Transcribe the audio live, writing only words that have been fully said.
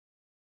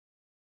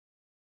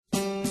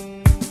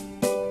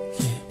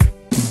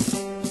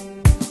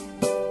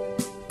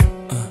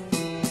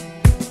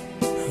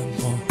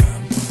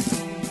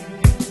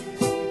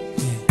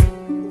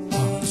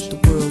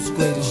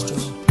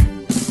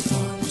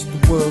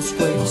world's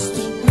greatest.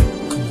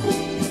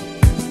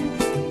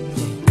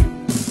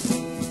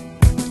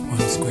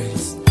 World's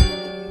greatest.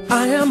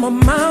 I am a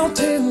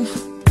mountain,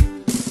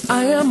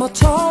 I am a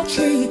tall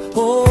tree,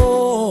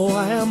 oh,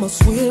 I am a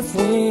swift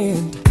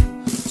wind,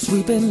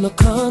 sweeping the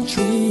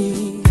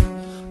country.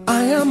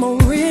 I am a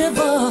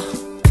river,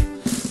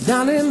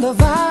 down in the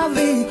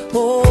valley,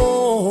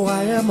 oh,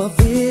 I am a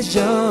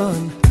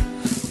vision,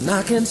 and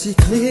I can see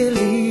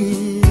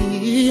clearly.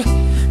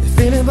 If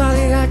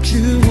anybody asks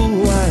you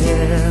who I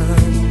am,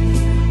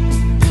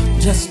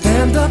 just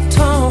stand up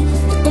tall,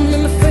 look them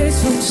in the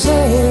face and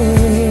say,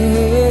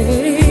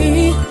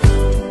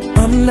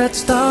 I'm that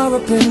star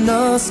up in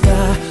the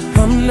sky,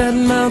 I'm that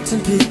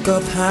mountain peak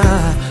up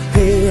high.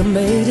 Hey, I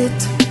made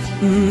it,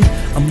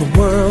 I'm the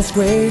world's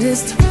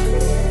greatest.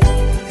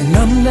 And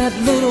I'm that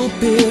little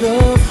bit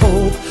of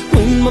hope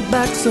when my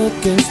back's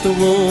against the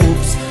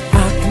ropes.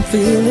 I can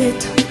feel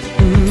it,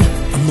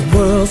 I'm the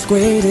world's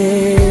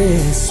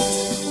greatest.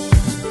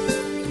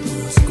 The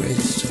world's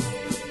greatest, Joe.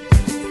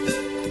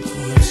 The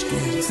world's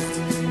greatest.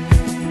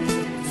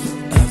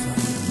 Ever.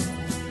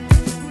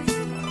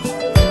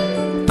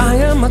 I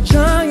am a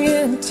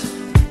giant,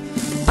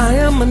 I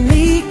am an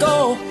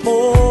eagle,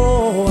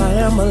 oh, I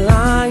am a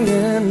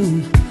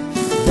lion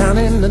down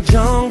in the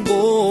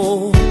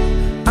jungle.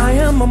 I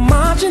am a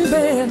marching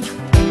band,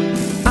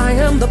 I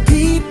am the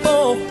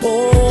people,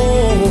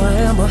 oh, I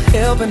am a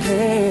helping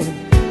hand,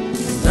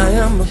 I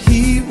am a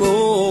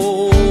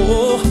hero.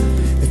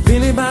 If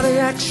anybody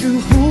asks you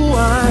who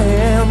I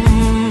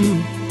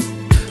am,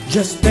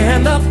 just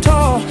stand up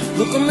tall,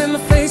 look them in the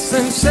face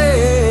and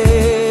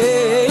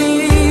say,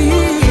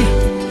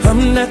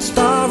 I'm that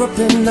star up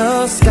in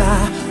the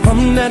sky,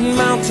 I'm that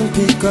mountain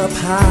peak up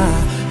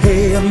high.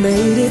 Hey, I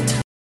made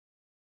it.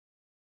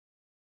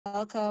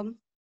 Welcome,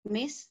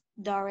 Miss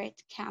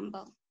Dorrit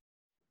Campbell.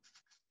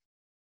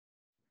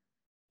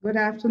 Good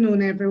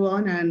afternoon,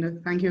 everyone,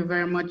 and thank you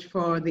very much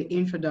for the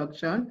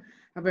introduction.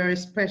 A very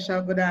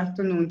special good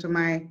afternoon to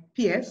my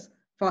PS,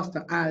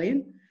 Foster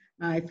Allen.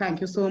 I thank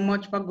you so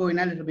much for going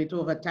a little bit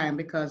over time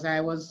because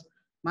I was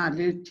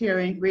madly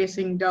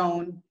racing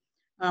down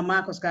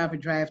Marcus Garvey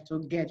Drive to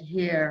get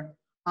here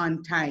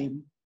on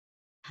time.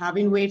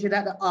 Having waited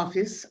at the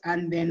office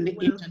and then the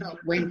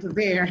internet went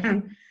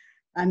there.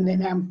 And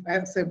then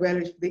I said, well,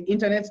 if the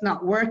internet's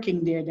not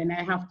working there, then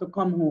I have to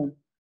come home.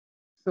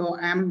 So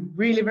I'm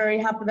really very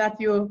happy that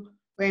you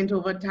went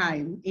over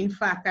time. In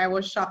fact, I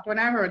was shocked when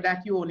I heard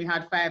that you only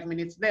had 5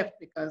 minutes left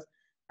because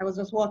I was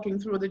just walking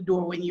through the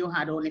door when you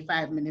had only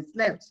 5 minutes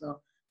left.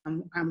 So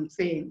I'm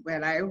saying,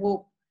 well, I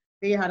hope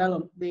they have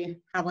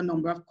a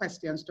number of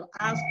questions to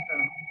ask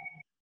her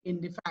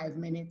in the 5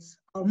 minutes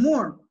or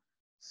more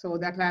so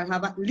that I'll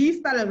have at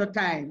least a little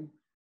time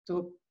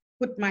to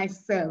put my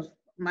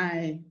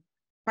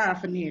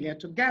paraphernalia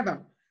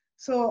together.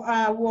 So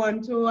I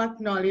want to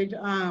acknowledge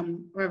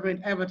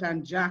Reverend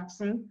Everton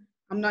Jackson.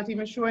 I'm not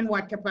even sure in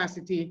what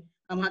capacity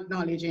I'm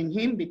acknowledging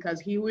him because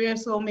he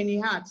wears so many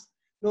hats,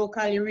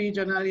 locally,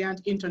 regionally,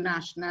 and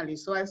internationally.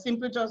 So I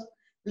simply just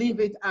leave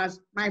it as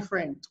my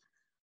friend.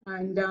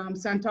 And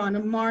Santana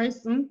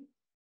Morris,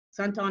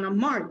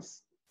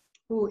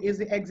 who is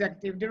the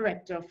executive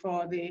director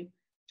for the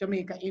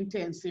Jamaica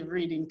Intensive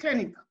Reading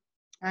Clinic.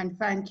 And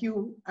thank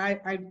you. I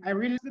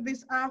really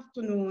this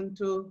afternoon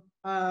to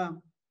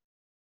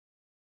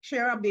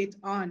share a bit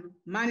on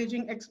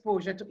managing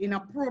exposure to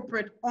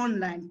inappropriate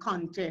online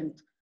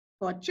content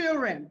for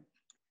children.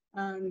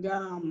 And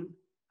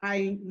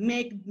I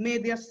made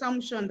the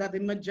assumption that the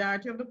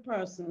majority of the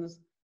persons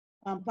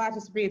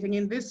participating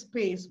in this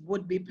space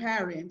would be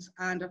parents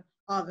and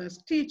others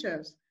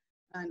teachers.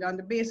 And on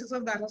the basis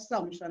of that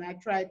assumption, I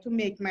tried to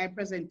make my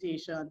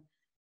presentation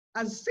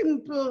as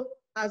simple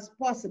as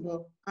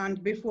possible.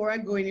 And before I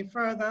go any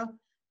further,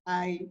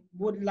 I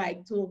would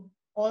like to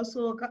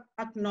also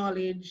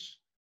acknowledge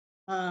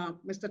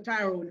Mr.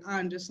 Tyrone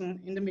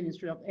Anderson in the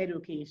Ministry of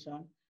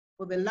Education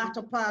for the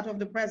latter part of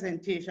the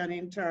presentation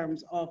in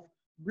terms of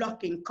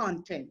blocking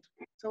content.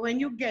 So when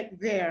you get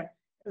there,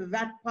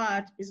 that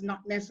part is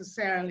not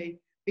necessarily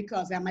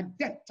because I'm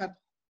adept at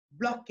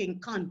blocking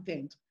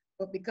content,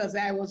 but because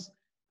I was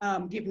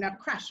given a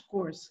crash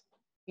course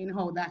in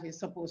how that is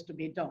supposed to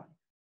be done.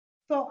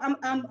 So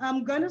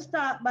I'm going to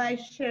start by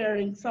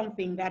sharing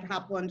something that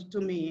happened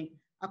to me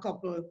a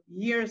couple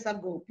years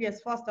ago.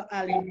 P.S. Foster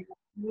Allen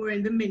were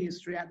in the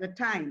ministry at the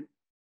time.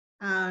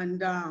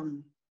 And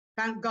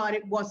thank God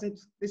it wasn't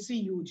the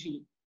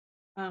CUG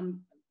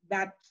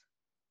that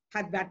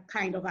had that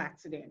kind of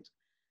accident.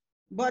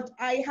 But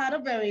I had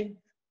a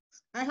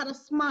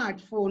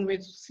smartphone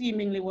which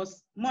seemingly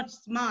was much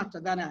smarter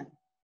than I.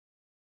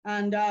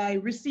 And I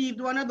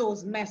received one of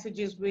those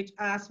messages which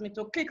asked me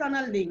to click on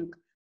a link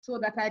so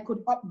that I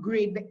could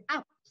upgrade the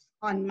apps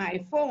on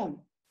my phone.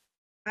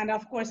 And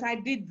of course I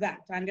did that,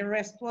 and the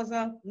rest was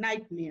a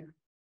nightmare.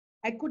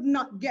 I could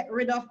not get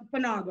rid of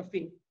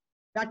pornography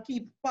that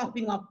keeps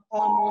popping up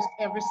almost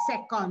every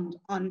second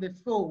on the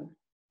phone,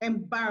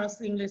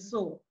 embarrassingly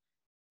so.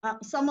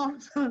 Some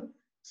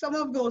Some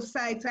of those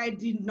sites I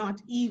did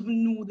not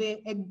even know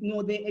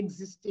they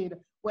existed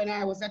when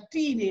I was a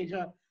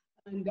teenager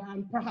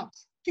and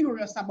perhaps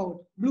curious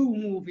about blue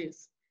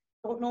movies.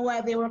 Don't know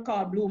why they were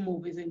called blue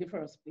movies in the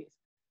first place.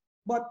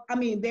 But I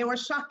mean, they were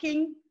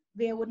shocking.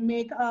 They would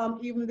make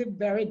even the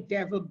very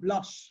devil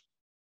blush.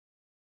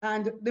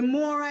 And the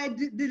more I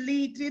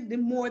deleted, the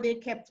more they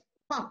kept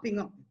popping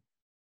up.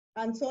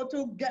 And so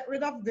to get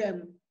rid of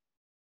them,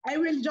 I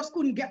really just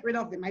couldn't get rid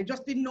of them. I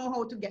just didn't know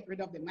how to get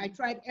rid of them. I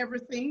tried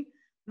everything.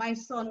 My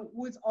son,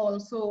 who is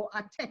also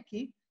a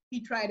techie, he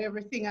tried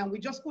everything and we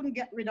just couldn't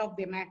get rid of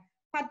them. I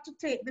had to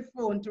take the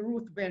phone to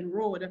Ruthven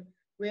Road,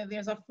 where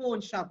there's a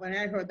phone shop, and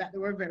I heard that they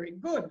were very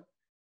good.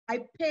 I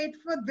paid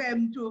for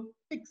them to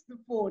fix the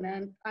phone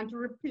and to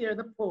repair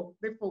the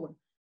phone.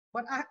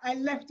 But I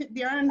left it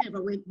there and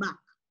never went back.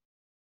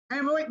 I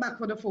never went back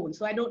for the phone,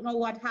 so I don't know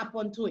what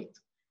happened to it.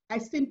 I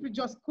simply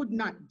just could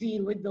not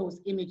deal with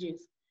those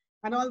images.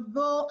 And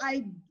although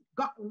I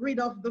got rid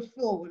of the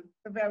phone,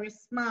 the very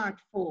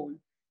smartphone,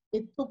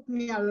 it took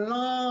me a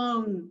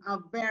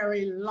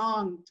very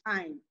long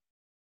time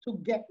to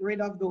get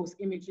rid of those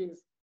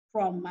images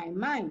from my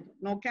mind.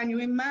 Now, can you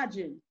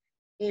imagine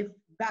if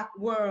that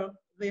were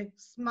the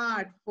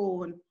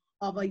smartphone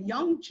of a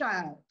young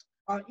child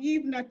or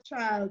even a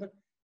child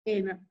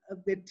in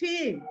the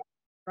teen,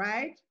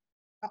 right?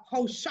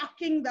 How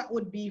shocking that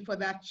would be for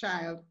that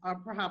child, or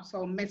perhaps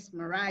how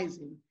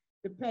mesmerizing,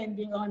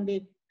 depending on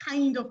the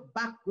kind of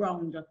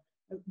background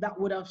that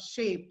would have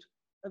shaped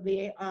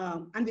the,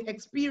 and the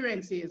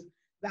experiences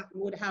that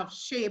would have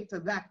shaped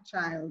that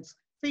child's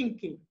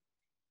thinking.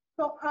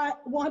 So I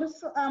want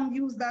to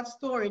use that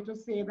story to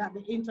say that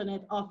the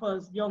internet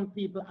offers young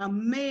people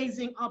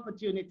amazing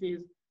opportunities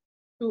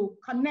to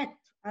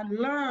connect and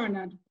learn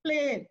and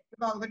play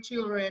with other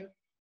children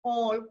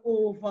all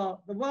over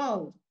the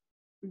world.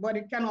 But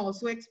it can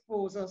also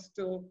expose us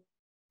to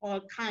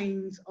all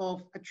kinds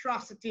of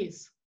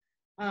atrocities,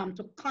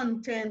 to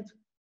content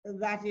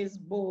that is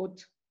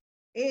both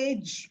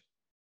age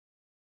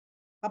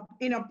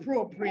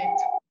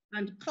inappropriate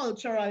and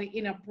culturally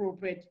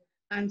inappropriate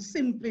and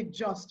simply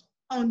just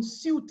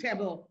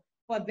unsuitable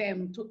for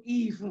them to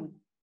even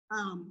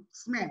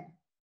smell.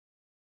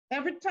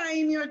 Every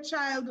time your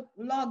child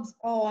logs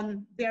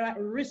on, they're at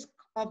risk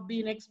of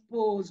being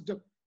exposed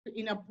to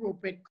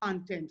inappropriate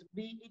content,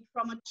 be it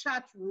from a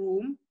chat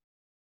room,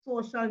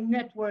 social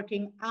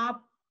networking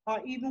app, or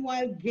even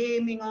while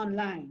gaming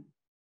online.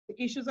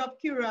 The issues of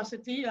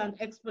curiosity and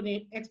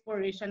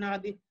exploration are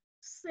the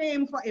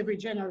same for every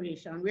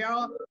generation.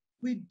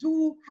 We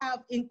do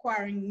have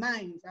inquiring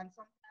minds, and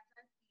sometimes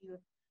I feel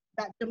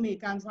that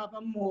Jamaicans have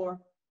a more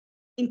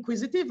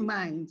inquisitive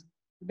mind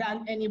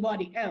than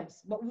anybody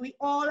else. But we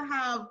all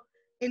have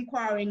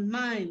inquiring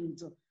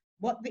minds.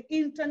 But the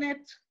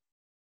internet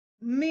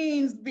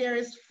means there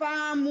is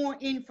far more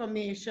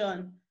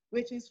information,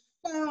 which is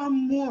far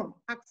more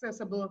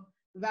accessible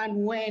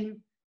than when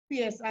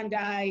P.S. and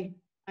I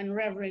and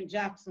Reverend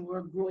Jackson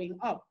were growing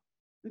up.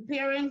 The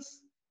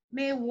parents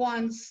may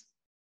once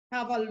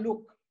have a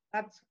look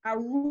at a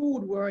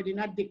rude word in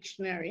a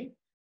dictionary,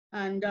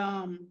 and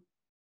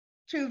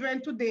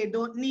children today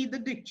don't need the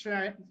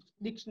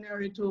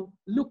dictionary to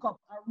look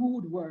up a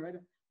rude word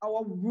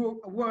or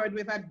a word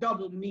with a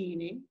double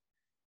meaning.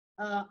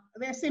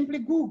 They simply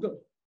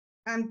Google.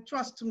 And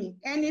trust me,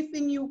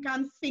 anything you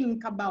can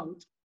think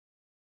about,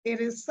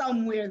 it is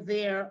somewhere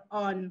there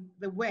on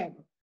the web.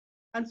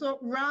 And so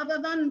rather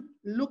than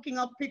looking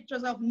up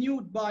pictures of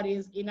nude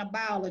bodies in a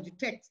biology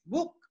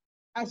textbook,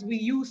 as we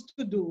used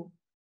to do,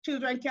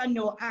 children can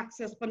now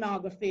access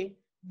pornography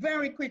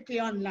very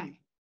quickly online.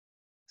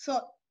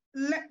 So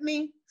let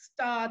me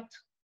start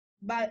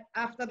by,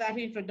 after that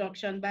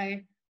introduction,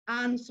 by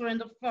answering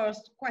the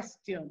first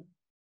question.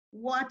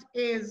 What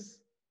is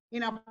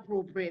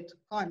inappropriate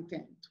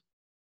content?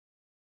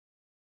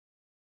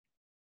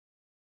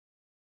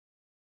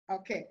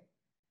 Okay.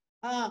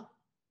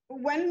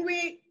 When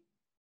we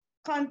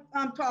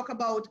talk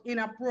about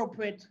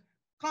inappropriate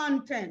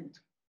content,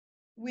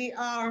 we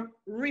are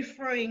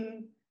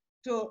referring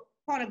to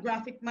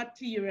pornographic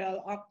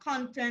material or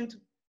content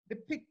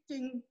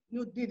depicting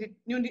nudity,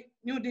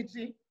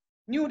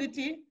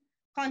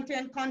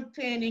 content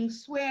containing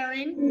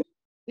swearing,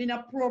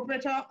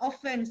 inappropriate or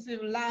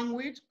offensive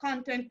language,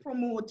 content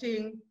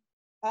promoting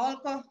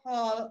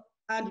alcohol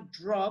and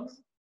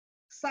drugs,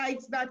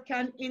 sites that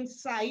can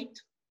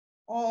incite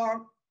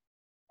or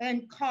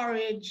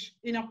encourage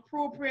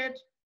inappropriate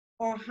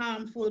or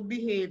harmful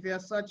behavior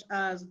such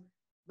as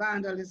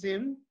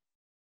vandalism,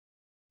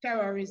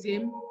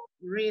 terrorism,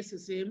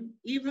 racism,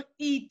 even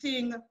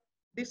eating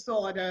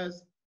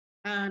disorders,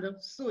 and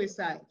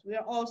suicide. We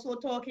are also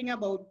talking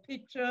about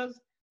pictures,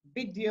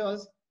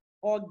 videos,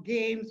 or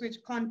games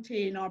which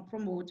contain or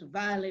promote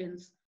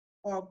violence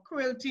or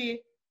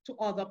cruelty to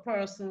other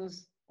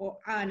persons or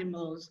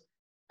animals.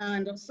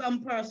 And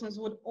some persons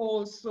would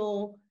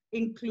also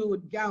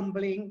include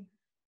gambling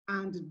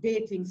and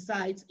dating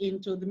sites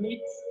into the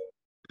mix.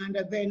 And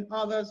then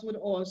others would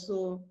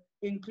also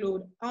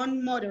include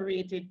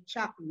unmoderated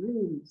chat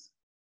rooms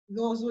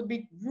Those would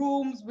be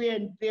rooms where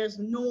there's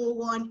no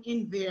one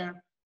in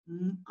there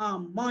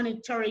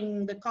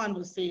monitoring the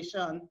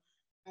conversation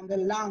and the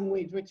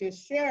language which is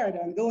shared.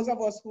 And those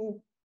of us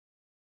who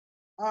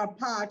are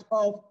part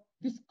of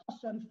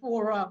discussion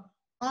fora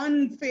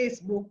on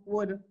Facebook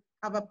would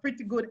have a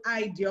pretty good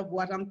idea of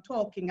what I'm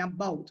talking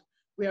about.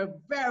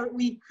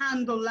 We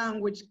handle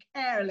language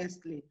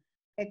carelessly,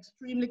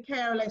 extremely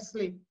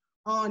carelessly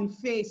on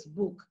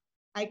Facebook.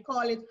 I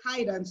call it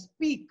hide and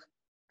speak.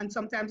 And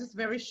sometimes it's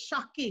very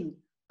shocking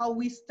how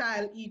we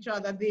style each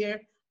other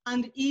there.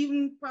 And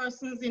even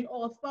persons in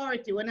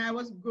authority. When I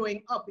was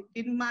growing up, it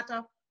didn't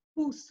matter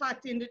who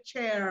sat in the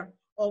chair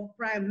of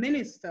prime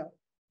minister.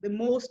 The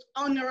most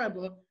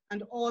honorable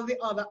and all the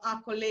other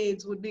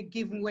accolades would be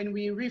given when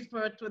we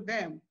refer to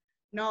them.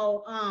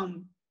 Now,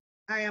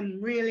 I am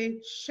really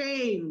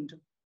shamed,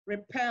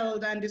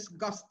 repelled, and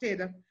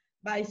disgusted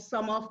by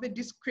some of the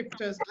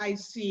descriptors I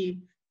see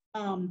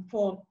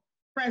for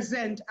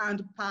present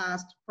and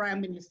past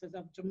prime ministers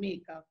of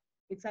Jamaica.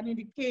 It's an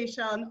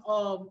indication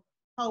of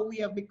how we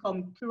have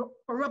become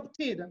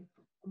corrupted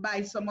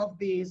by some of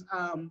these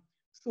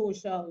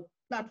social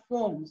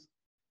platforms.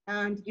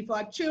 And if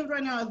our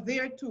children are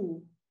there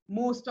too,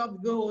 most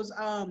of those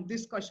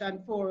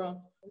discussion fora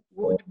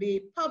would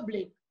be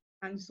public,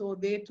 and so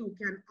they too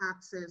can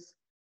access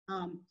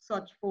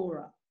such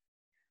fora.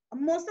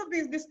 Most of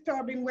these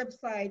disturbing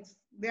websites,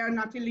 they are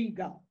not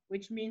illegal,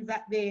 which means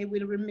that they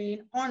will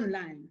remain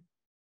online.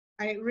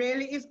 And it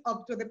really is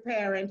up to the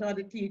parent or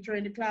the teacher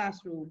in the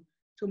classroom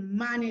to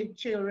manage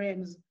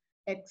children's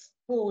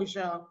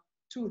exposure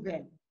to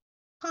them.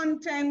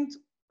 Content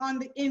on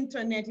the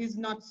internet is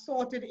not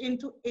sorted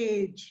into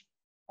age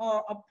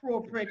or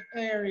appropriate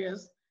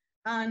areas,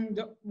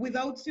 and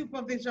without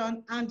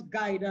supervision and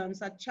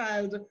guidance, a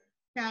child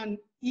can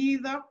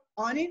either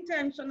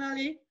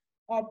unintentionally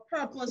or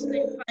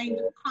purposely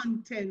find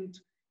content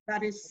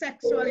that is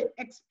sexually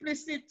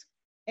explicit,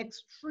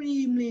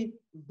 extremely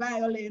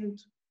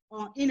violent,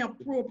 or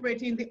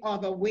inappropriate in the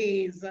other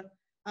ways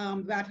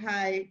that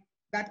I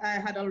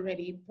had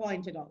already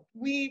pointed out.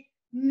 We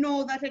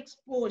know that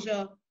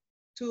exposure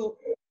to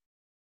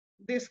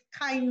this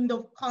kind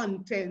of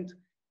content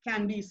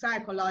can be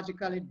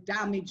psychologically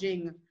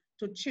damaging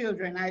to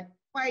children. I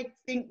quite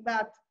think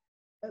that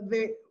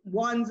the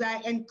ones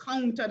I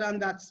encountered on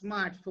that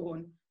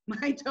smartphone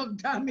might have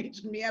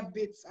damaged me a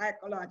bit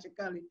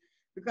psychologically,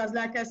 because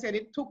like I said,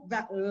 it took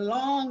that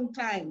long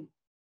time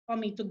for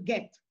me to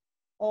get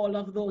all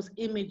of those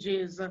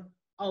images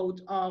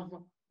out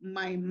of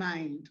my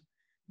mind.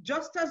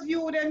 Just as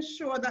you would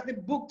ensure that the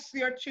books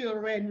your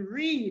children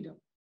read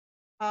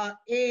are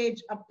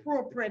age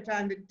appropriate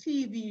and the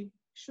TV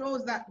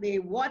shows that they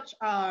watch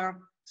are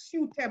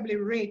suitably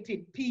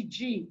rated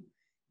PG,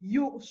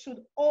 you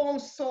should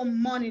also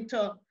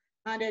monitor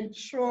and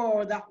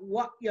ensure that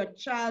what your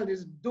child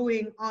is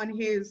doing on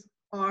his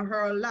or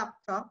her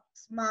laptop,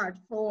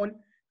 smartphone,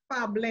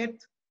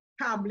 tablet,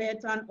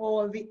 and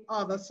all the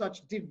other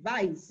such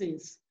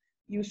devices.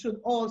 You should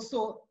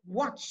also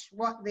watch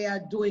what they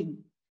are doing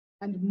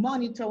and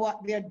monitor what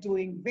they're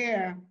doing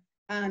there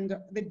and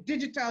the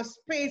digital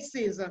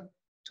spaces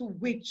to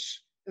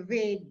which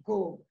they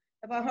go.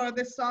 Ever heard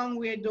the song,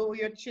 Where Do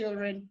Your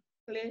Children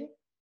Play?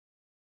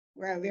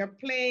 Well, they're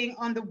playing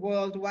on the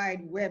World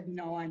Wide Web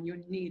now, and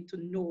you need to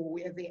know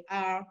where they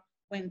are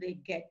when they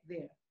get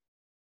there.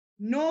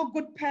 No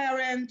good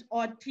parent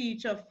or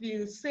teacher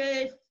feels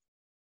safe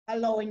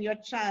allowing your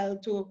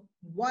child to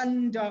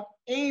wander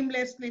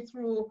aimlessly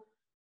through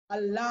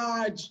a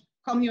large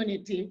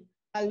community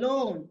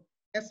alone,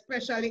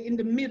 especially in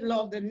the middle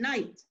of the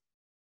night.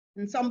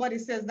 And somebody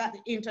says that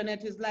the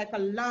internet is like a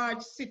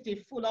large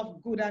city full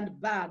of good and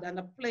bad, and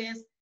a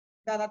place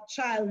that a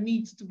child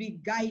needs to be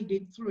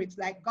guided through. It's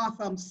like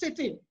Gotham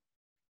City.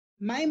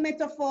 My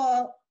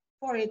metaphor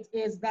for it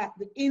is that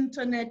the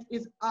internet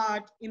is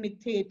art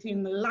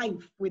imitating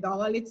life with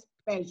all its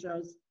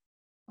pleasures,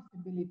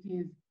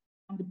 possibilities,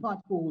 and the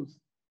potholes.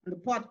 And the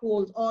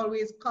potholes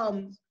always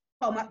come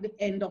at the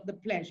end of the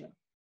pleasure.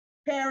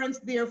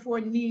 Parents therefore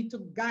need to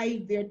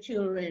guide their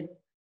children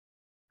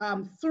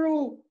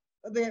through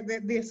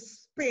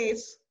this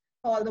space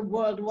called the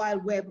World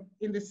Wide Web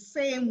in the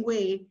same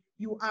way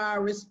you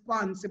are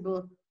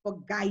responsible for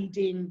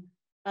guiding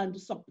and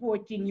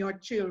supporting your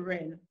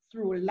children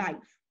through life.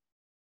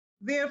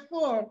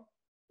 Therefore,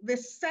 the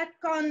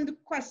second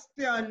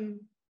question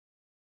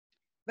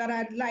that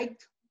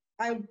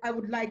I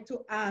would like to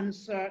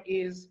answer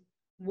is,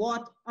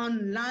 what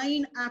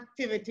online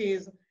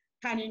activities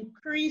can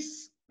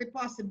increase the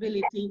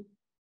possibility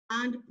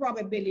and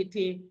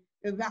probability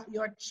that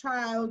your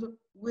child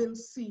will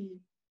see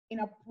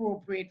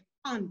inappropriate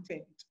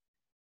content?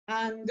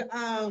 And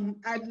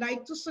I'd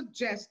like to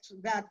suggest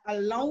that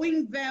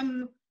allowing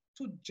them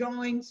to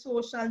join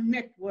social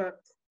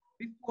networks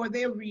before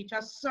they reach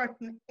a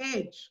certain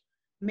age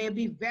may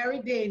be very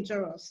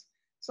dangerous.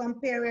 Some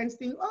parents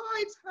think, oh,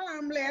 it's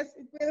harmless,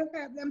 it will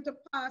help them to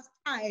pass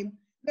time.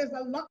 There's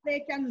a lot they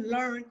can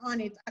learn on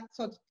it at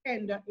such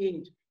tender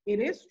age. It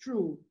is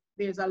true,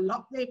 there's a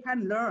lot they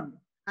can learn.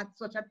 at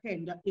such a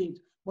tender age,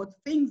 but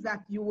things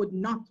that you would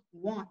not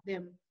want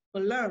them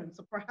to learn.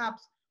 So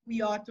perhaps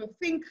we ought to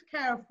think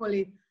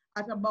carefully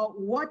at about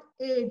what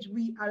age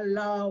we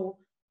allow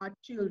our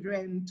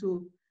children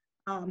to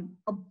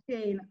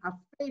obtain a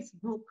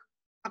Facebook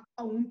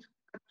account,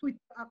 a Twitter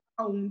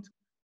account,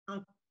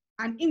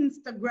 an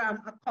Instagram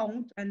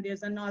account, and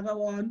there's another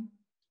one,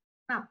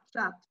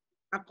 Snapchat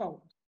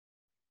account.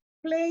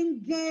 Playing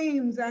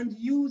games and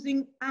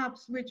using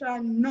apps which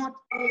are not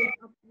age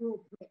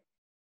appropriate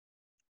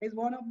is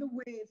one of the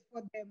ways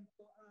for them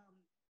to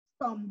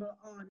stumble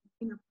on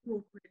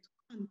inappropriate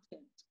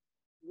content.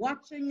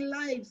 Watching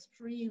live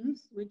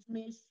streams which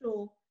may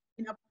show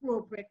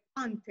inappropriate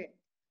content.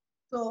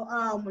 So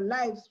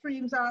live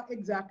streams are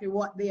exactly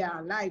what they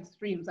are, live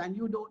streams, and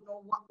you don't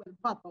know what will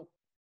pop up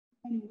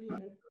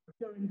anywhere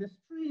during the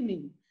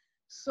streaming.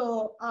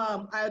 So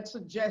I'd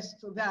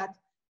suggest that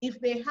if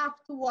they have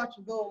to watch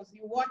those,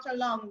 you watch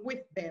along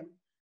with them.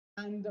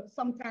 And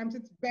sometimes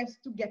it's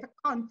best to get a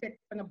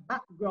context and a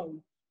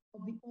background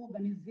of the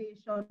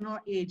organization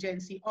or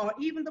agency, or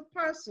even the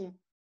person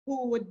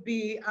who would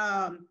be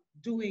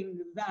doing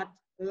that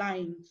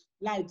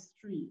live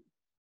stream.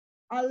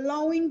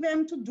 Allowing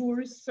them to do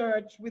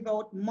research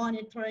without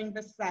monitoring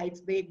the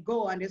sites they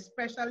go, and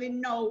especially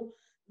now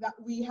that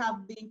we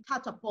have been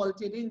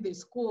catapulted in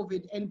this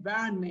COVID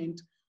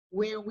environment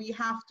where we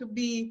have to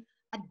be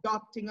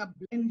adopting a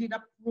blended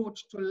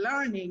approach to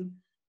learning.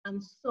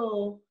 And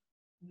so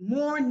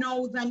more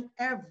now than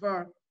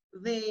ever,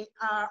 they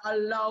are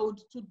allowed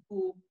to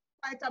do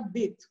quite a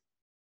bit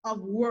of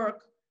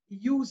work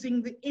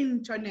using the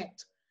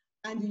internet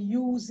and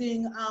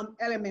using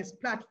LMS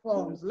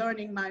platforms,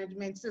 learning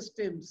management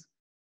systems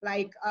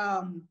like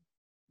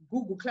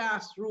Google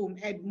Classroom,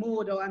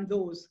 Edmodo, and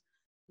those.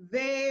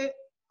 They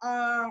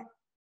are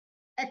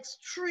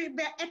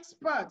they're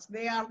experts,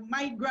 they are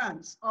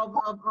migrants of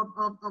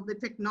the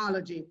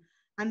technology,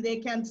 and they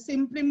can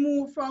simply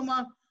move from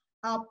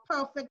a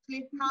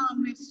perfectly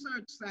harmless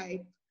search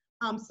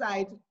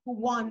site to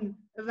one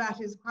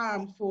that is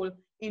harmful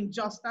in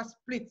just a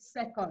split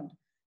second.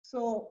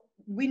 So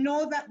we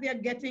know that they're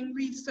getting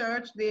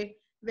research,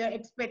 they're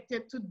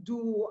expected to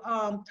do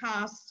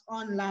tasks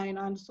online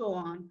and so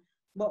on,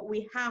 but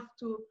we have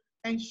to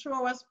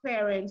ensure as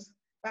parents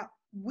that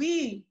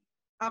we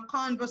are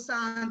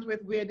conversant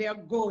with where they're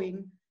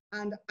going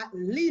and at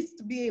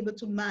least be able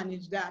to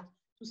manage that,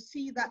 to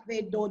see that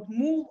they don't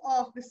move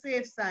off the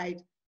safe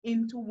side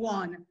into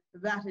one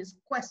that is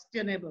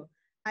questionable.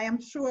 I am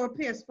sure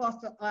Pierce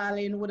Foster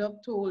Arlene would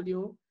have told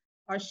you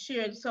or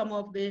shared some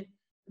of the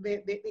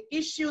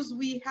issues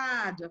we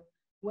had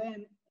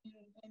when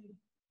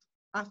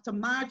after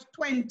March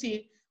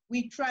 20,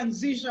 we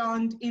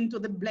transitioned into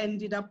the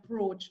blended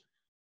approach.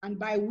 And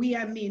by we,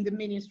 I mean the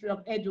Ministry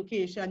of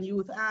Education,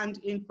 Youth and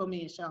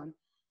Information.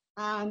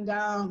 And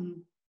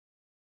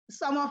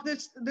some of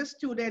the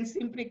students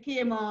simply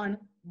came on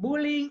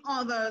bullying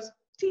others,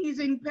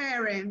 teasing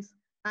parents,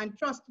 and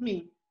trust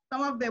me,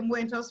 some of them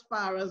went as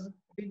far as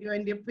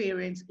videoing their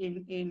parents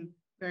in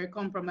very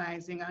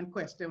compromising and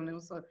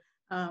questionable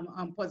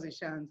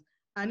positions,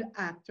 and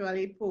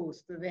actually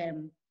post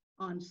them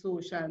on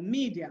social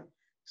media.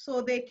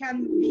 So they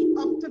can be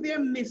up to their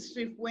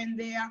mischief when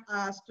they are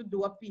asked to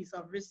do a piece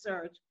of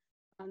research.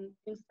 And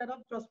instead of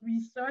just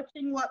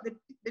researching what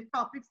the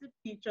topics the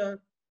teacher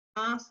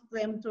asks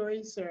them to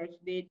research,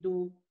 they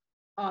do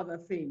other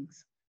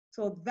things.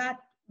 So that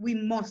we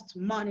must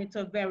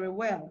monitor very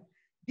well.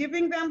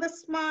 Giving them the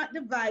smart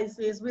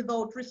devices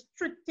without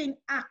restricting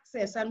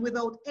access and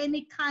without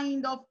any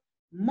kind of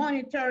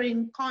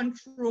monitoring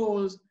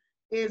controls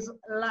is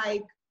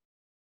like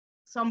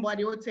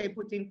somebody would say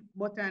putting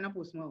butter in a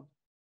puss mouth.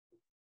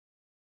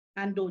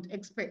 And don't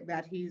expect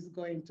that he's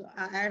going to.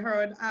 I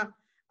heard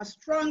a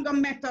stronger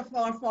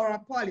metaphor for a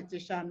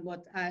politician,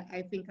 but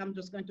I think I'm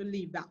just going to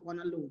leave that one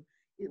alone.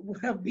 It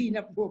would have been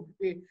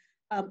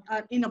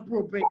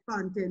inappropriate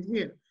content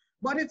here.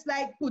 But it's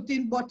like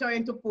putting butter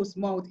into puss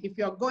mouth. If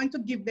you're going to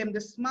give them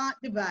the smart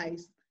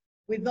device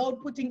without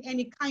putting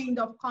any kind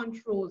of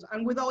controls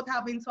and without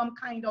having some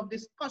kind of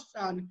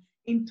discussion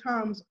in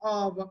terms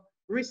of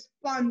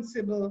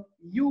responsible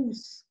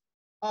use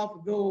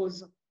of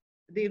those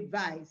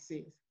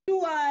devices.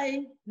 Do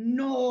I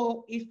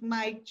know if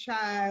my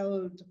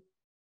child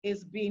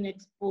is being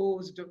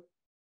exposed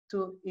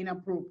to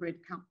inappropriate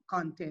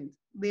content?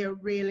 There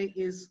really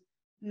is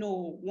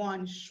no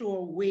one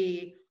sure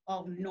way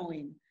of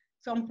knowing.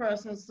 Some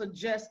persons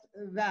suggest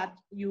that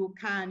you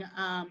can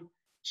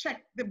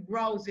check the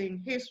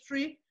browsing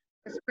history,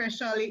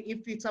 especially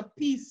if it's a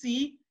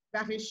PC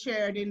that is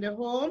shared in the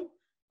home,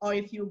 or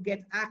if you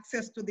get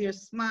access to their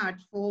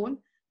smartphone.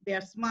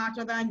 They're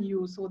smarter than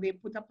you, so they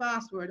put a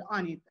password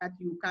on it that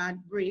you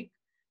can't break.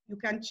 You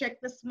can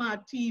check the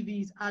smart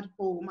TVs at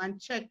home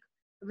and check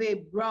the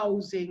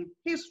browsing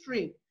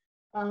history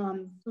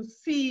to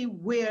see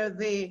where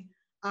they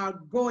are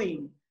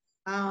going.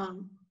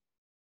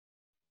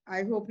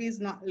 I hope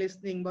he's not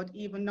listening, but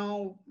even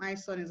though my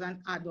son is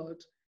an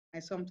adult, I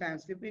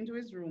sometimes slip into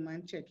his room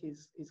and check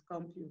his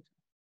computer.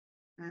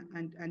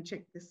 and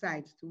check the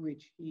sites to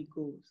which he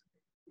goes.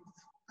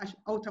 It's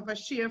out of a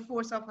sheer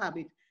force of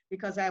habit,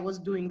 because I was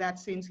doing that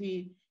since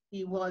he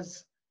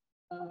was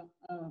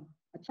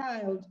a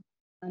child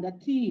and a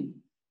teen.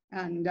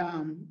 And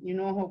you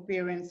know how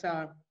parents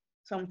are.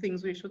 Some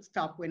things we should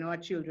stop when our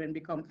children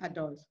become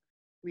adults.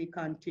 We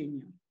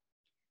continue.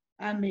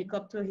 I'll make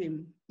up to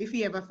him. If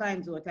he ever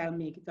finds out, I'll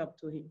make it up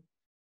to him.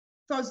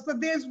 So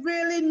there's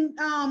really,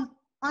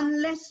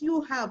 unless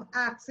you have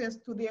access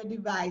to their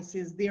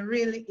devices, there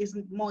really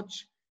isn't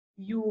much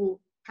you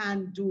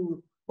can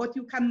do. But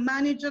you can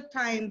manage the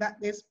time that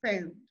they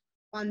spend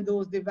on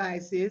those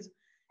devices.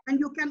 And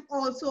you can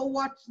also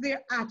watch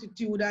their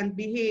attitude and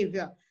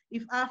behavior.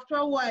 If after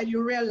a while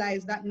you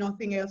realize that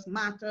nothing else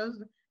matters,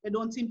 they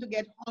don't seem to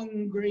get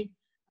hungry,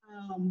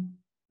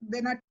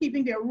 they're not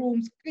keeping their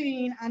rooms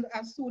clean, and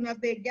as soon as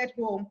they get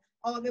home,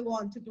 all they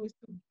want to do is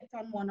to get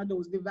on one of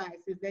those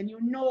devices, then you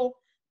know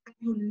that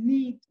you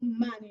need to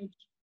manage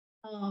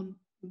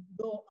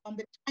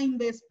the time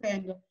they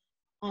spend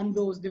on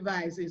those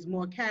devices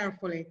more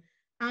carefully.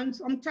 And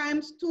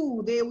sometimes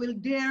too, they will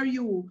dare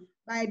you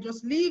by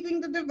just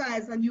leaving the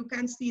device, and you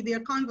can see their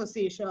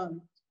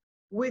conversation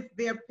with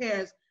their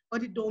peers,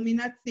 but it don't mean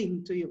a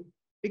thing to you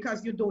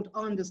because you don't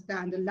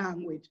understand the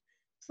language.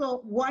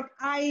 So what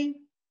I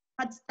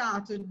had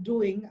started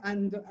doing,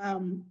 and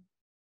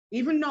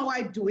even now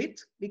I do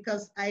it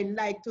because I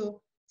like to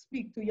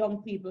speak to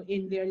young people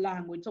in their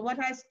language. So what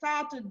I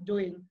started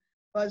doing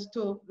was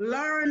to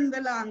learn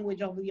the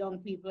language of the young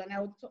people. And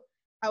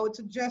I would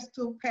suggest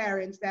to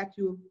parents that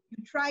you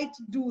try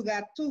to do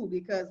that too,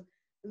 because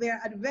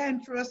they're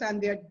adventurous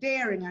and they're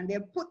daring, and they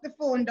put the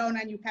phone down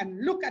and you can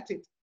look at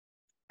it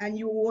and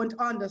you won't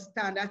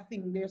understand a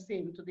thing they're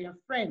saying to their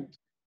friend.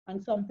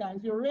 And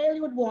sometimes you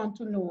really would want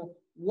to know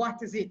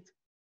what is it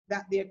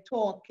that they're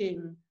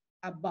talking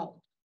about.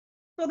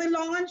 So the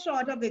long and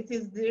short of it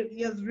is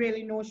there's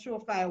really no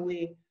surefire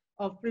way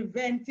of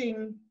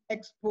preventing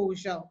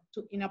exposure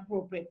to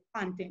inappropriate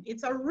content.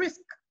 It's a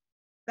risk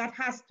that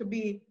has to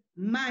be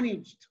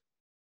managed.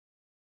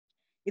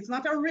 It's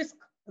not a risk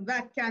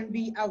that can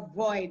be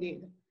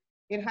avoided.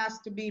 It has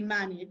to be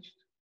managed.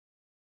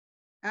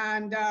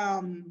 And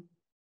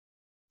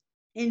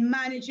in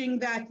managing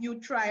that, you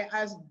try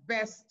as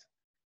best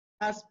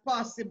as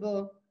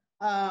possible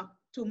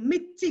to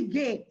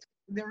mitigate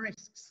the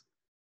risks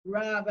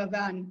rather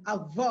than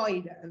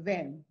avoid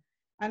them.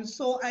 And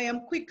so I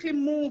am quickly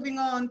moving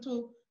on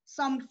to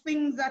some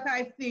things that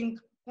I think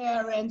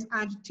parents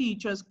and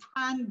teachers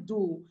can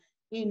do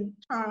in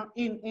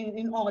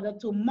order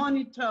to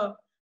monitor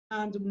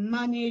and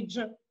manage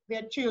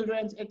their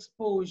children's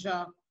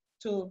exposure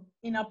to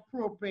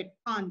inappropriate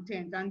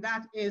content, and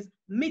that is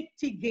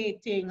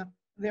mitigating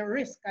the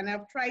risk. And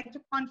I've tried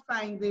to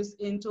confine this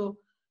into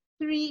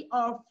 3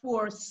 or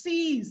 4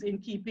 C's in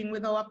keeping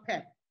with our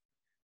PEP.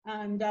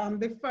 And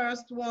the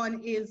first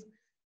one is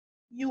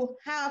you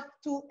have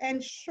to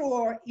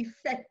ensure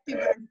effective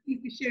and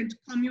efficient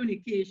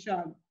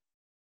communication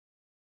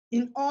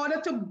in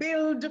order to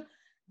build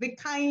the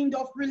kind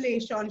of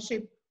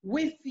relationship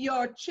with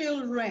your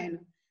children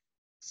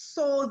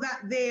so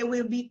that they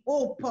will be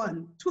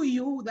open to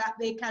you, that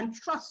they can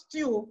trust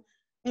you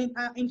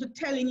into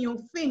telling you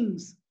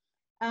things.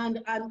 And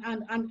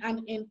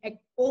in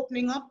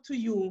opening up to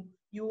you,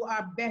 you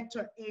are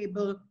better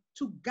able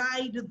to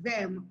guide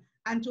them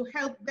and to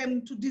help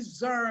them to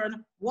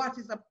discern what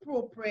is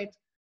appropriate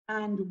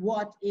and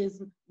what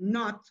is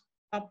not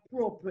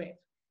appropriate.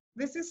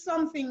 This is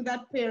something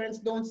that parents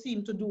don't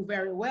seem to do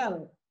very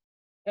well,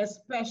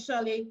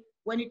 especially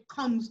when it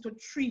comes to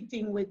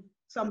treating with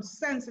some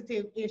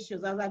sensitive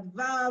issues. As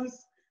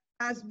advanced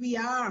as we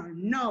are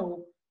now,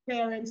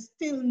 parents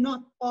still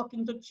not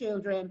talking to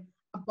children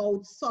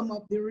about some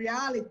of the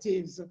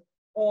realities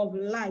of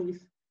life.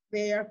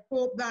 They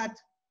hope that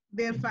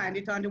they'll find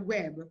it on the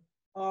web,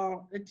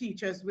 or the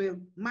teachers will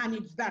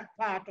manage that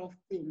part of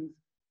things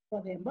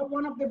for them. But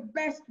one of the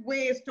best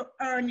ways to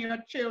earn your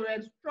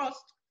children's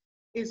trust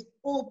is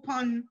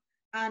open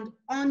and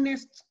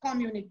honest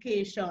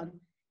communication.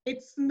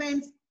 It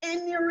means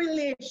any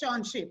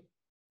relationship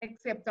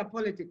except a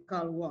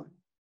political one.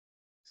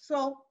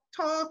 So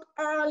talk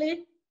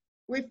early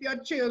with your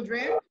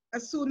children.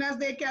 As soon as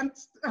they can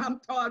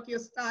talk, you're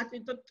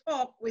starting to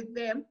talk with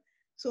them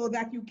so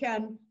that you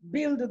can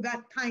build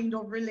that kind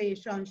of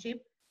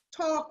relationship.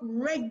 Talk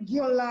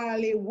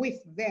regularly with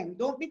them.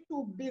 Don't be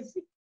too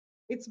busy.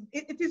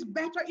 It is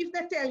better if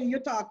they tell you you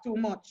talk too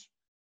much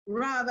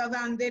rather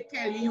than they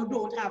tell you you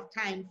don't have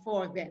time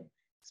for them.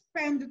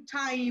 Spend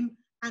time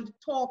and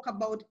talk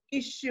about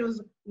issues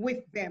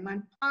with them.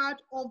 And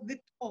part of the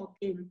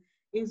talking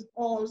is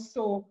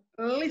also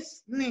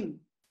listening.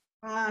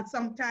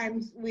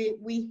 Sometimes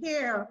we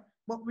hear,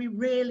 but we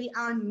really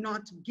are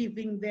not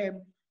giving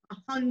them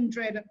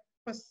 100%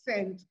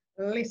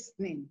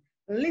 listening.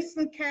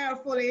 Listen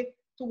carefully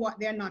to what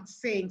they're not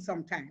saying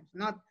sometimes.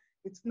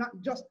 It's not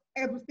just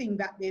everything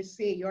that they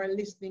say you're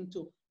listening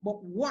to,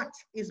 but what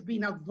is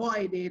being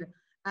avoided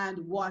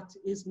and what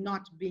is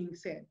not being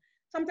said.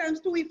 Sometimes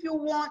too, if you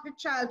want the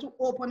child to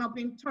open up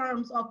in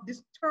terms of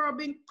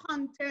disturbing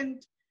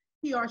content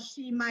he or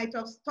she might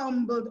have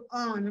stumbled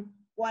on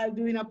while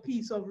doing a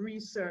piece of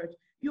research,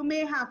 you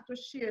may have to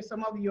share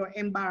some of your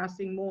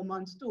embarrassing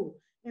moments too,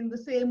 in the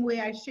same way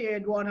I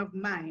shared one of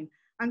mine.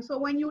 And so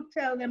when you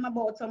tell them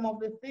about some of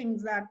the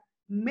things that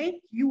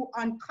make you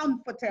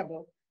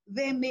uncomfortable,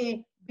 they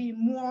may be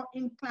more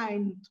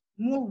inclined,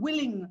 more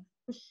willing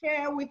to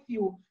share with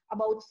you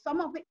about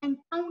some of the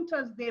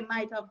encounters they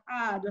might have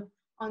had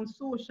on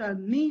social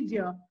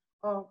media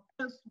or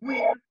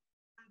elsewhere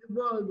in the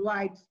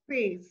worldwide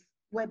space,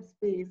 web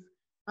space.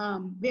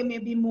 They may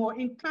be more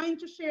inclined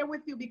to share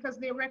with you because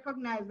they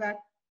recognize that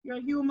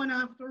you're human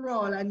after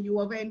all, and you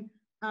have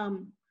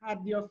had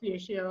your fair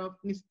share of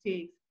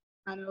mistakes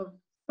and have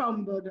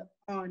stumbled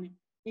on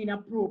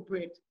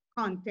inappropriate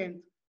content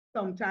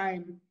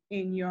sometime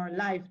in your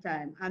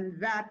lifetime. And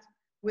that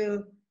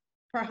will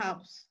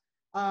perhaps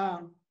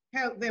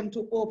help them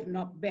to open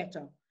up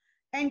better.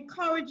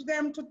 Encourage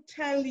them to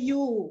tell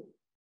you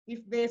if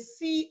they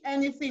see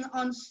anything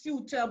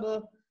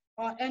unsuitable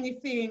or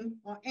anything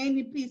or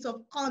any piece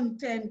of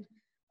content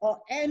or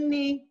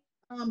any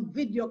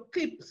video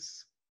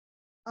clips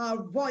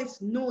or voice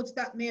notes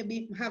that may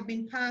have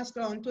been passed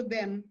on to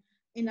them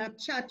in a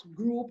chat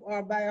group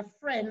or by a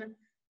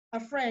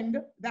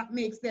friend that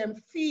makes them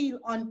feel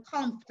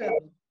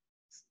uncomfortable.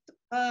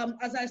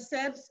 As I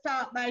said,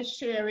 start by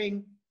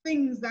sharing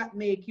things that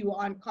make you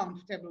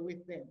uncomfortable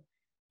with them.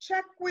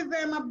 Check with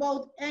them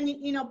about any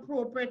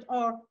inappropriate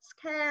or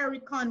scary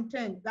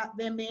content that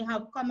they may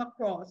have come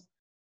across,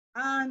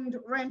 and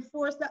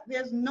reinforce that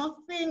there's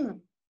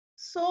nothing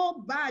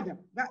so bad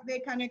that they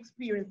can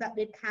experience that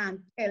they can't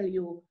tell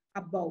you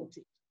about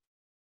it.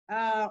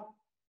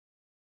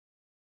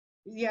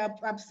 Yeah,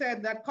 I've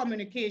said that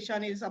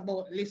communication is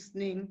about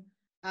listening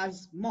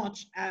as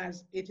much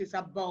as it is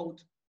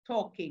about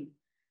talking.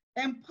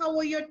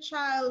 Empower your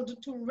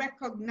child to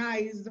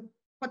recognize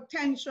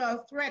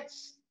potential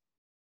threats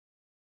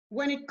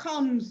when it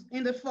comes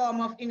in the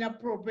form of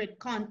inappropriate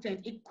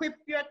content. Equip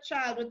your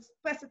child with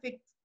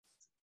specific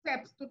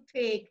steps to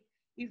take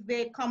if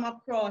they come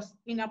across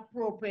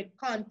inappropriate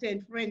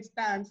content. For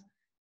instance,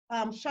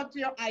 shut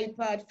your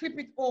iPad, flip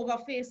it over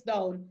face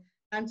down,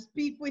 and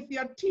speak with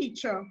your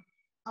teacher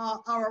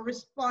or a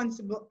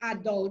responsible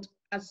adult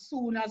as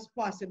soon as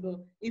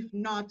possible, if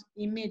not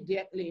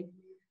immediately.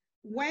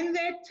 When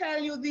they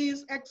tell you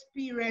these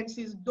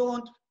experiences,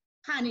 don't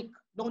panic.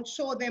 Don't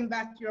show them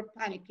that you're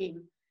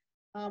panicking,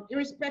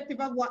 irrespective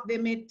of what they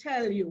may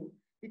tell you,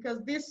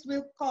 because this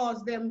will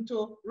cause them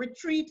to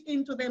retreat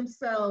into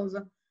themselves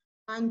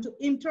and to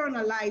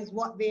internalize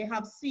what they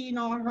have seen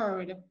or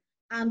heard,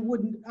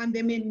 and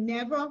they may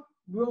never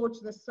broach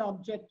the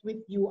subject with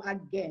you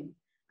again.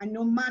 And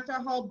no matter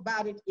how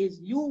bad it is,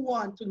 you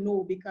want to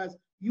know because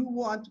you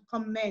want to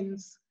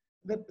commence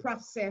the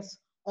process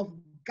of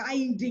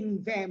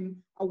guiding them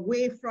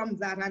away from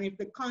that. And if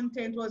the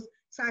content was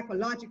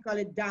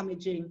psychologically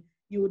damaging,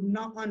 you would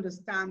not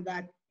understand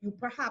that you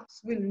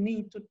perhaps will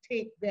need to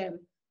take them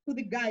to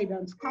the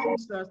guidance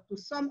counselors, to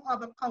some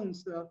other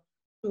counselor,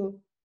 to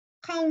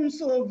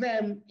counsel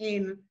them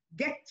in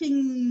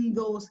getting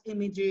those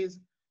images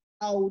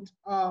out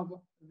of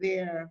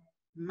their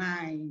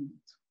mind.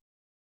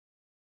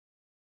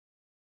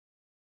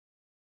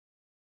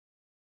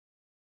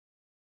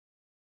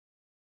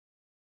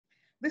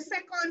 The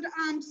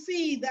second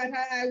C that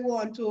I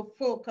want to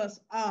focus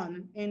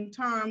on in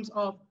terms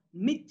of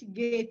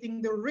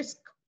mitigating the risk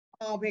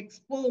of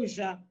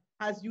exposure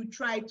as you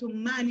try to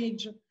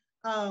manage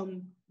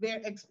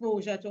their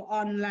exposure to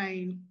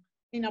online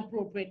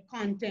inappropriate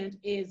content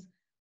is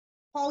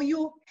how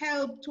you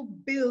help to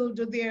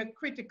build their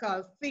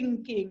critical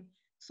thinking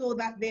so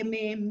that they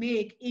may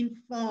make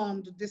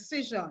informed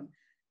decisions.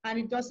 And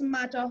it doesn't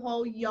matter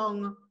how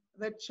young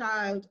the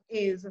child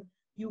is,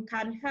 you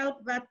can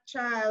help that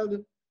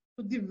child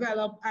to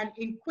develop an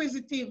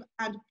inquisitive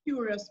and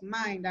curious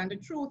mind. And the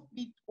truth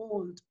be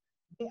told,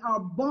 they are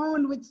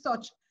born with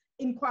such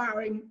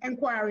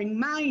inquiring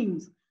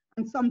minds.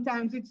 And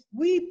sometimes it's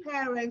we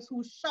parents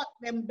who shut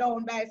them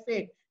down by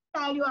saying,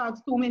 child, you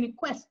ask too many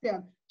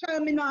questions.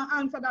 Child, me not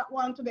answer that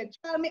one today.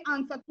 Child, me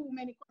answer too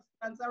many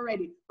questions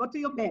already. Go to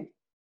your bed.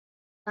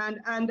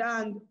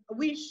 And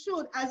we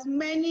should, as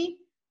many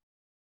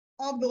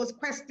of those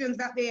questions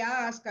that they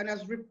ask, and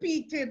as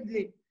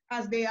repeatedly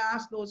as they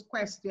ask those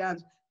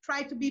questions,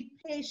 try to be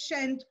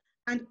patient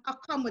and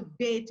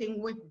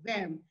accommodating with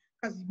them,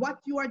 because what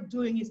you are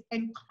doing is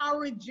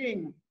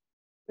encouraging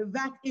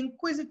that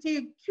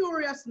inquisitive,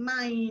 curious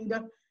mind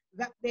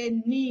that they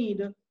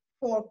need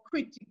for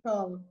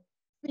critical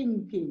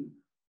thinking.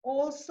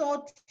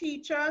 Also,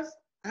 teachers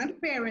and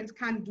parents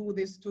can do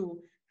this too.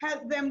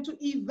 Help them to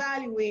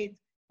evaluate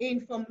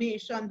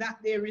information that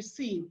they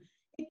receive.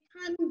 It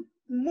can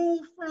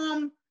move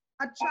from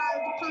a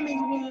child coming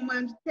home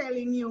and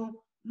telling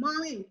you,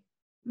 Mommy,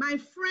 my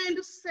friend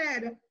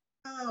said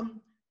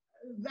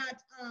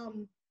that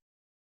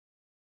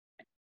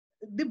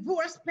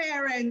divorced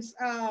parents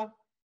are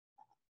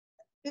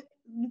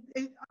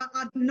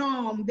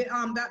norm.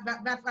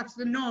 That's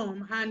the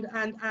norm.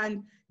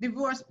 And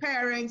divorced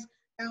parents,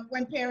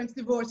 when parents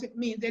divorce, it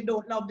means they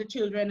don't love the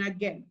children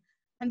again.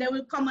 And they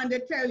will come and they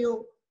tell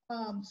you,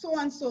 so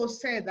and so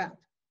said that.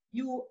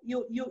 You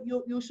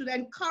should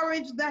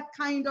encourage that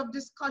kind of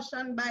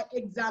discussion by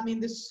examining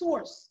the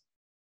source.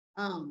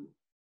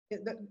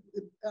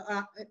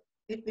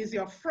 Is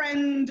your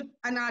friend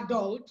an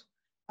adult?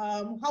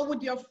 How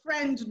would your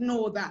friend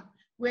know that?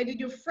 Where did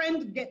your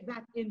friend get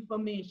that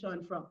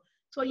information from?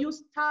 So you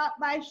start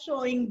by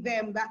showing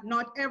them that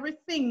not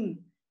everything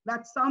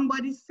that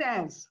somebody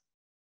says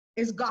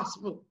is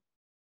gospel,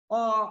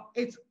 or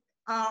is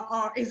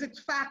it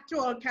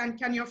factual?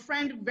 Can your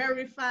friend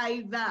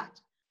verify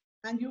that?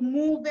 And you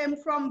move them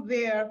from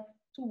there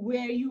to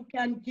where you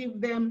can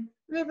give them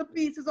little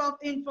pieces of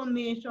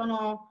information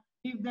or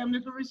give them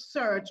little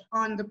research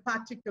on the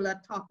particular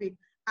topic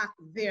at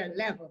their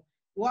level.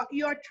 What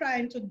you're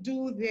trying to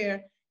do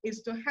there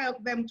is to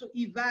help them to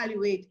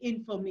evaluate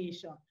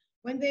information.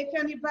 When they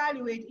can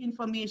evaluate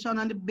information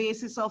on the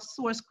basis of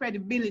source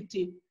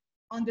credibility,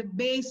 on the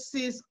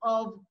basis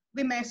of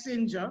the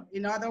messenger,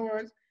 in other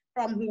words,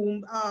 from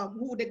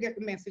who they get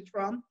the message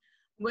from,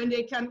 when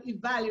they can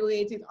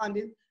evaluate it on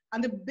the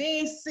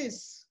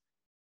basis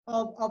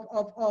of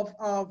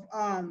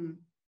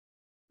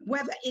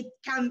whether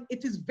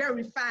it is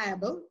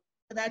verifiable,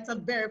 that's a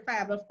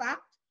verifiable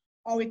fact,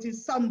 or it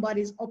is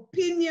somebody's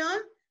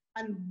opinion,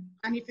 and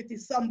if it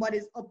is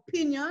somebody's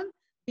opinion,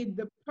 did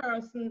the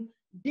person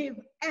give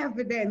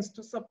evidence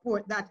to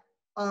support that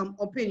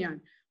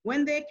opinion?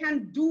 When they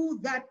can do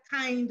that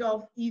kind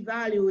of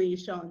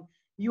evaluation,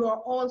 you are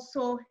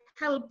also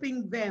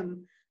helping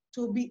them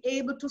to be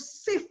able to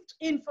sift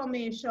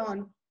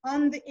information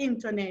on the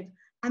internet,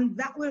 and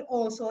that will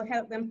also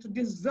help them to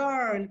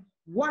discern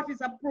what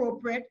is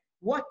appropriate,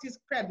 what is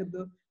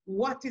credible,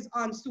 what is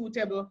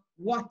unsuitable,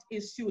 what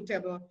is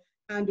suitable,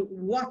 and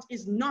what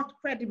is not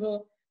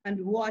credible, and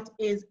what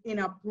is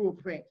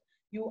inappropriate.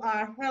 You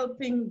are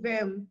helping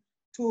them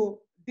to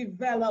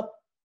develop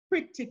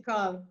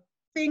critical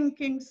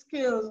thinking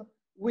skills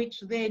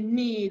which they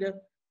need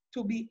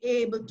to be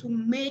able to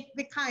make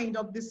the kind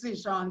of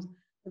decisions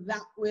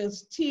that will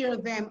steer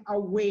them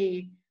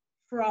away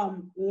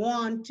from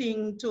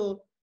wanting to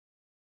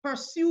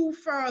pursue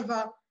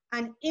further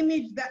an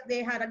image that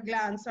they had a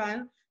glance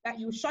on, that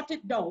you shut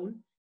it down,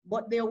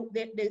 but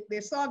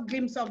they saw a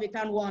glimpse of it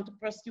and want to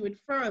pursue it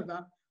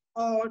further,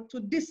 or to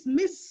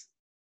dismiss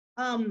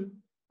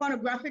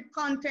pornographic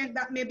content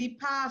that may be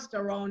passed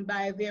around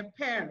by their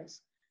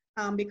parents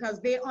because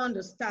they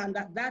understand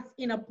that that's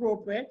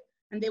inappropriate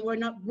and they were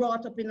not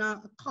brought up in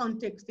a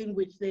context in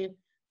which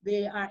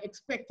they are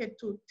expected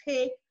to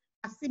take,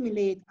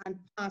 assimilate, and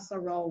pass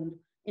around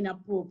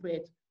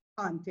inappropriate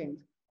content.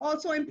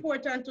 Also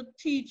important to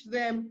teach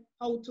them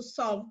how to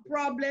solve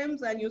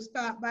problems, and you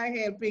start by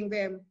helping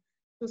them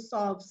to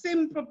solve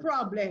simple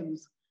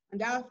problems.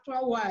 And after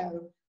a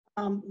while,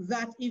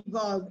 that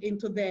evolves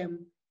into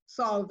them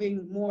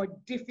solving more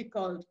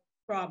difficult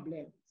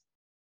problems.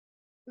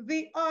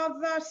 The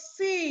other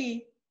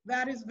C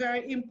that is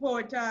very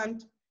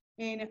important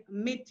in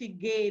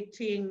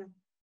mitigating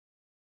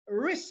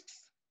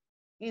risks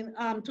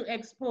to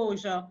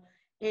exposure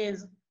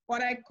is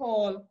what I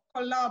call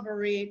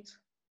collaborate.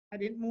 I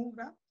didn't move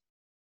that.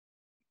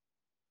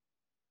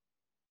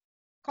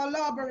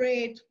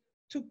 Collaborate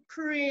to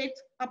create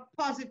a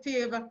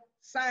positive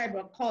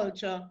cyber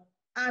culture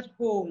at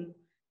home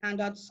and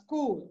at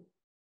school.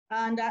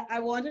 And I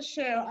want to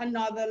share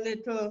another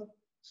little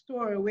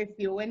story with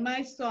you. When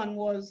my son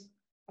was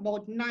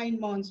about 9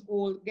 months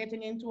old,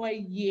 getting into a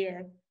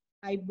year,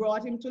 I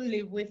brought him to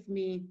live with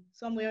me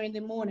somewhere in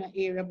the Mona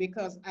area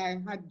because I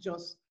had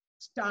just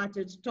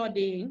started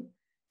studying.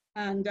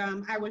 And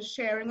I was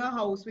sharing a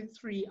house with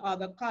 3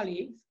 other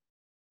colleagues.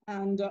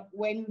 And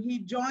when he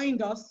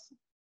joined us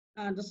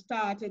and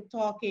started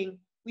talking,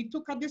 we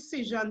took a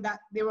decision that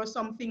there were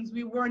some things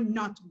we were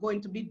not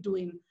going to be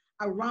doing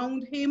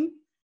around him,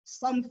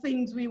 some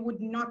things we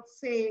would not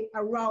say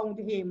around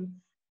him.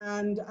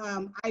 And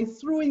I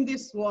threw in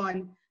this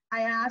one.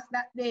 I asked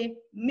that they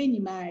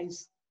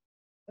minimize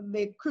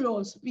the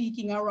Creole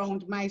speaking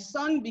around my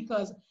son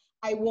because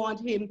I want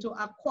him to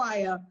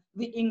acquire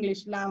the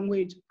English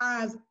language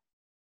as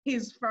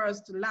his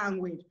first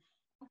language.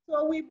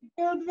 So we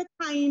build the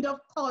kind of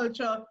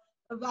culture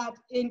that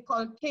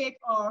inculcate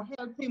or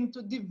help him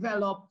to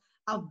develop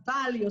a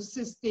value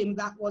system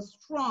that was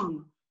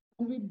strong.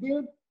 And we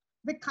built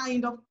the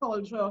kind of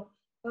culture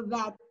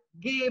that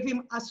gave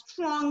him a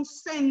strong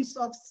sense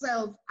of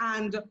self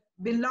and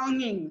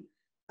belonging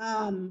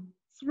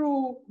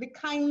through the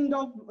kind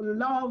of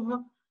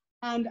love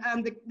and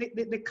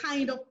the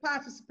kind of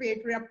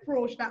participatory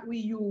approach that we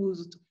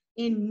used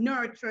in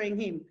nurturing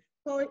him.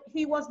 So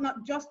he was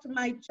not just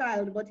my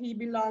child, but he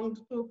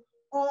belonged to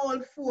all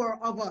 4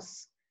 of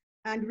us.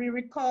 And we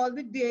recall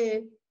the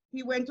day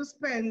he went to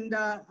spend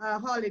a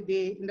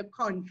holiday in the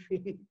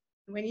country.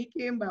 When he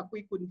came back,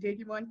 we couldn't take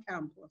him on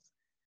campus.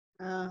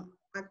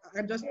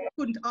 I just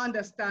couldn't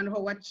understand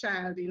how a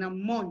child in a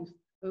month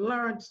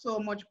learned so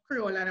much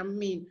Creole, and I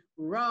mean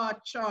raw,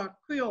 chalk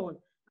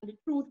Creole. And the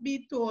truth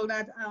be told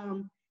that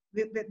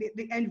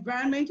the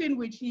environment in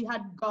which he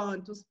had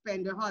gone to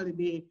spend the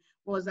holiday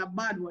was a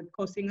bad word,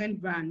 cussing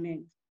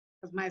environment.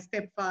 Because my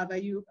stepfather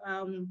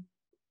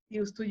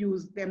used to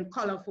use them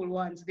colorful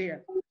ones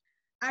there.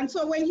 And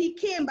so when he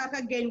came back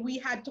again, we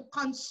had to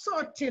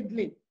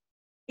concertedly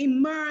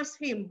immerse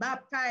him,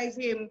 baptize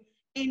him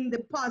in the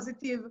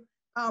positive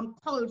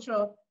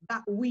culture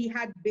that we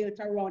had built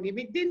around him.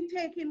 It didn't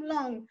take him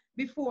long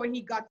before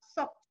he got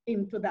sucked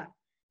into that.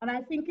 And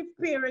I think if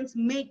parents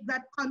make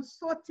that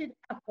concerted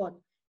effort,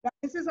 that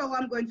this is how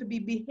I'm going to be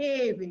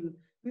behaving,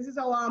 this is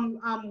how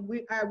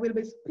I will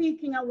be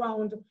speaking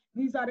around,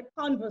 these are the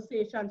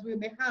conversations we'll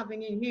be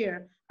having in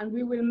here, and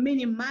we will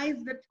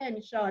minimize the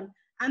tension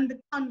and the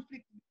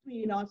conflict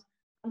between us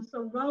and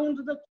surround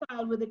the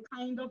child with the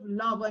kind of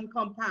love and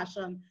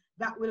compassion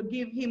that will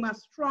give him a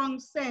strong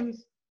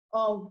sense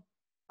of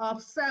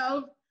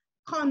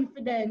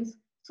self-confidence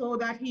so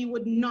that he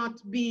would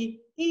not be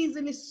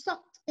easily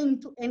sucked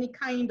into any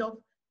kind of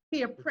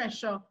peer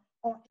pressure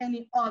or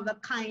any other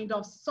kind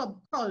of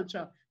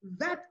subculture.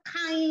 That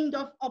kind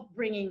of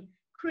upbringing,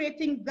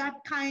 creating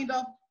that kind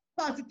of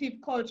positive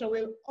culture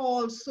will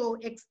also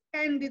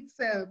extend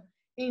itself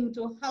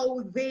into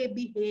how they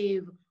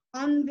behave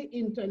on the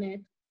internet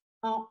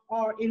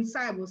or in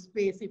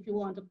cyberspace, if you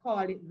want to call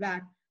it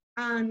that,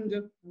 and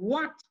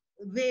what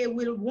they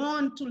will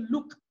want to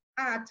look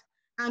at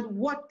and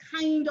what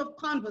kind of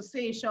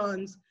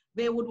conversations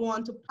they would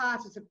want to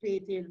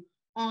participate in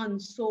on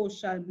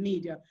social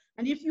media.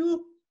 And if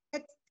you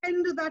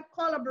extend that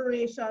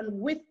collaboration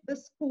with the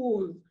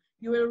school,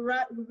 you will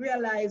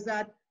realize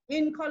that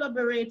in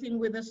collaborating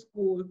with the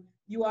school,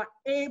 you are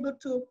able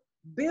to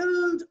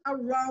build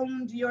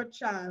around your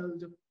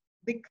child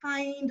the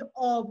kind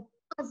of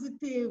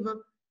positive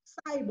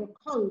cyber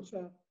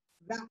culture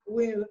that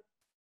will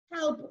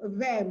help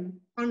them,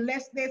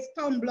 unless they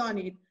stumble on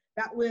it,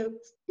 that will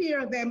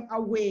steer them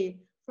away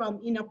from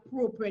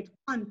inappropriate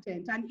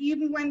content. And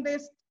even when they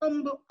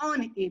stumble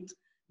on it,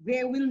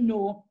 they will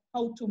know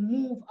how to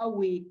move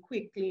away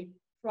quickly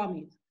from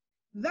it.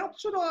 That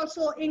should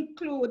also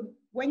include,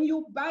 when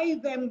you buy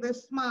them the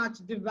smart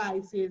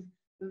devices,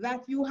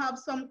 that you have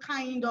some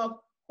kind of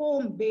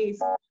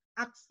home-based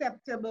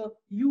acceptable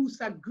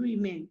use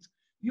agreement.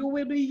 You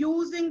will be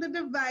using the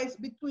device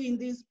between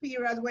these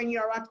periods when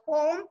you're at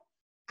home,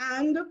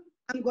 and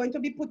I'm going to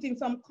be putting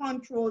some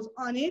controls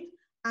on it,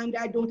 and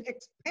I don't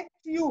expect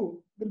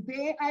you, the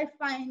day I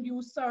find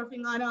you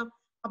surfing on a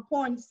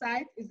porn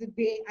site is the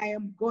day I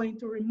am going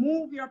to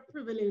remove your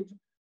privilege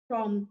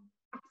from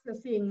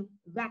accessing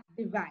that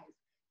device.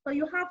 So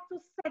you have to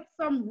set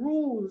some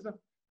rules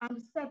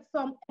and set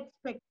some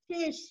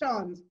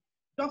expectations.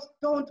 Just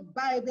don't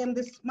buy them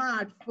the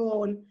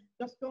smartphone,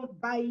 just don't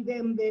buy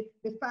them the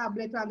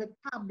phablet and the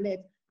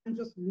tablet, and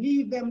just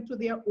leave them to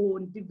their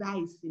own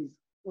devices.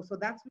 So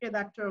that's where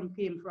that term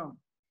came from.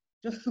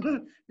 Just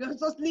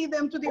leave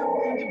them to their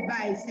own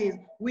devices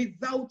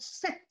without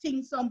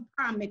setting some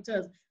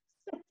parameters,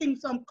 setting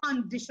some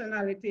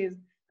conditionalities,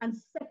 and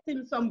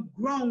setting some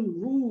ground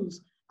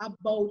rules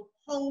about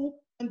how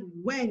and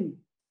when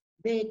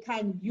they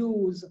can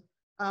use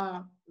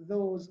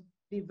those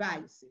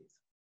devices.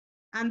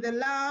 And the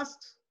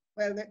last,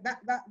 well,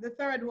 the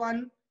third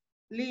one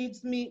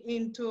leads me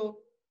into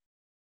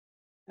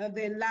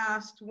the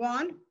last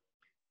one.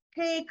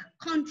 Take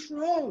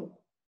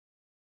control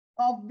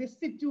of the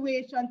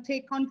situation,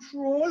 take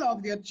control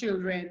of your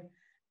children,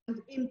 and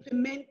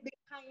implement the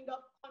kind of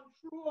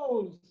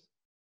controls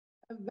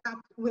that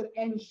will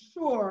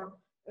ensure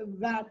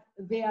that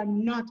they are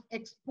not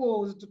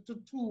exposed to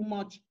too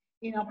much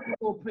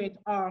inappropriate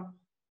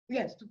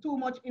to too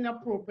much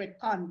inappropriate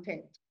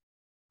content.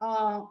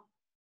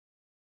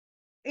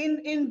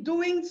 In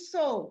doing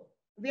so,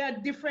 there are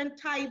different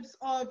types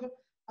of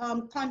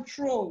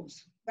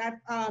controls that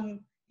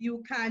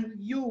you can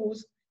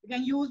use. You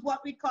can use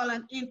what we call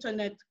an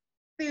internet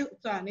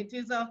filter. It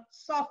is a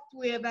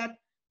software that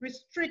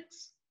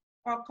restricts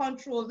or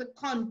controls the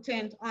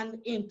content on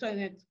the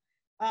internet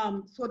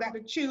so that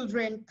the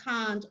children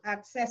can't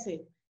access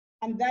it.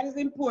 And that is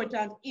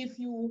important if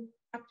you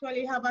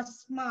actually have a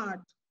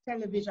smart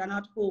television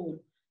at home,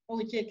 for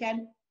which you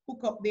can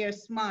hook up their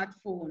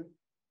smartphone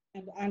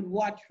and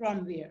watch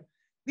from there.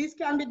 These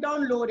can be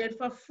downloaded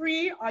for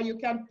free, or you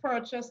can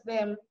purchase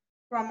them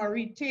from a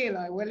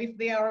retailer. Well, if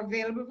they are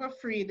available for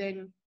free,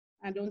 then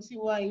I don't see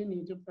why you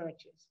need to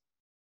purchase.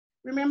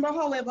 Remember,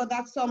 however,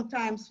 that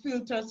sometimes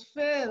filters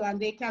fail and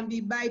they can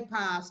be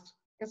bypassed,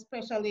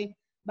 especially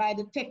by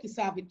the techie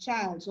savvy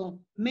child. So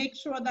make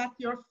sure that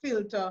your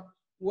filter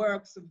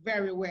works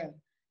very well.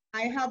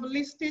 I have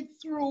listed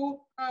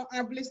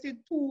I've listed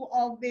two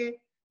of the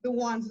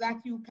ones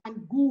that you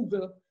can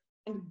Google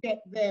and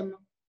get them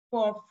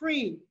for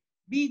free.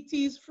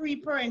 BT's free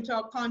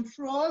parental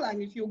control,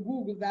 and if you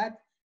Google that,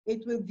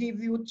 it will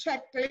give you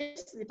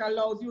checklists. It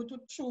allows you to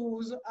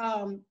choose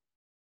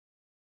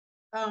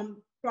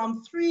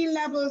from 3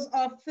 levels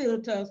of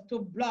filters to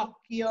block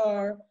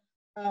your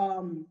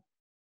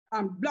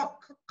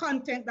block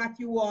content that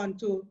you want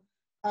to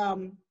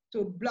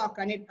block,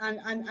 and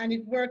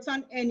it works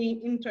on any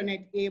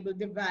internet-able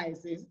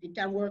devices. It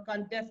can work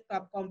on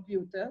desktop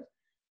computers.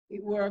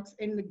 It works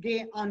in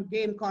the on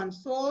game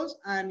consoles,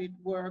 and it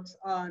works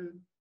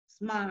on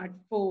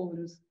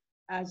smartphones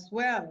as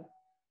well.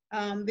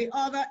 The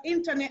other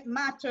Internet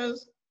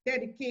Matters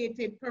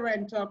dedicated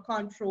parental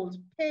controls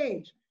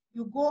page.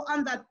 You go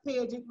on that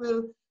page, it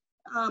will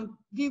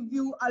give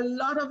you a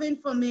lot of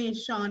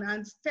information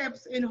and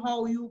steps in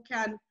how you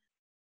can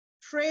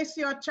trace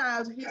your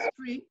child's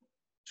history,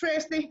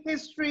 trace the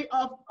history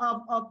of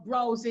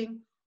browsing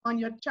on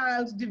your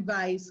child's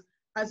device,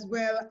 as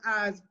well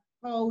as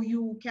how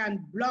you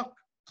can block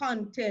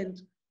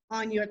content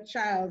on your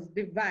child's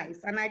device.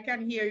 And I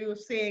can hear you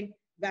saying,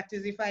 that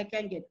is if I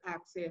can get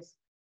access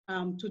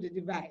to the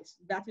device.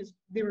 That is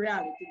the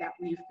reality that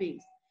we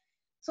face.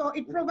 So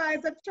it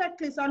provides a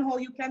checklist on how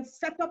you can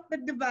set up the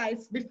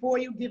device before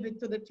you give it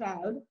to the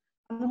child,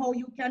 and how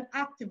you can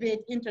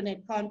activate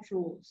internet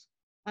controls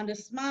on the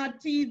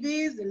smart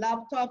TVs, the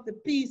laptop, the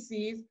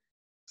PCs,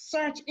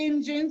 search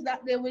engines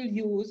that they will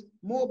use,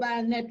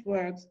 mobile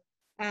networks,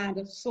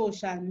 and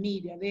social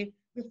media. The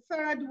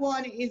third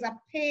one is a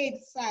paid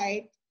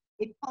site.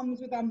 It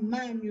comes with a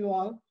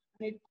manual,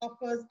 and it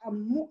offers a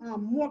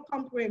more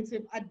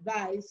comprehensive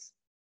advice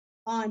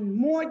on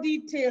more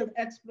detailed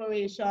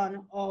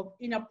exploration of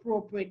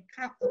inappropriate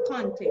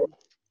content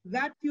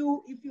that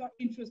if you're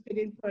interested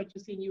in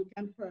purchasing, you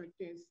can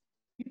purchase.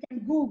 You can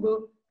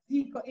Google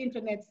Zico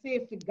Internet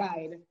Safety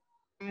Guide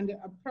and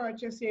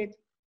purchase it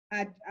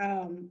at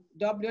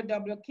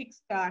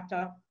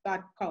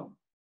www.kickstarter.com.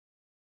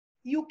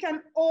 You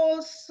can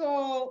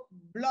also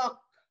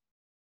block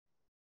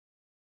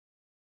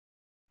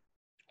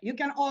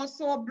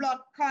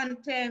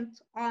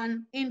content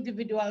on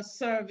individual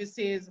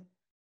services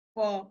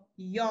for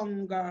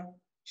younger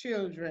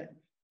children.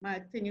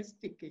 My thing is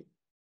sticky.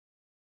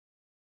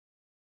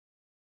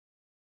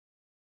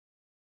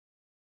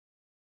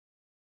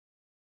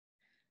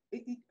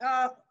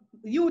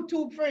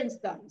 YouTube, for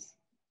instance,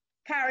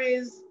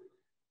 carries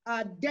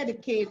a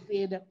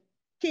dedicated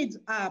kids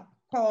app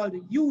called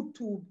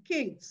YouTube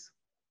Kids,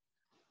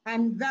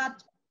 and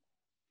that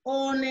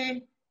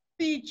only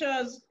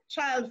features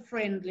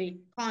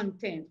child-friendly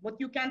content, but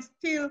you can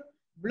still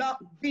block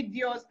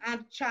videos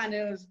and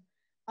channels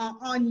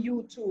on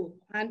YouTube.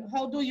 And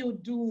how do you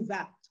do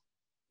that?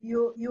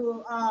 You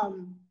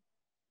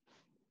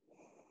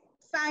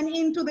sign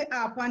into the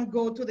app and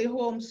go to the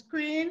home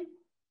screen.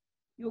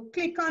 You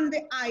click on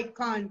the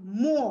icon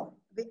more.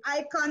 The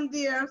icon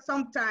there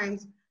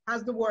sometimes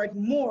has the word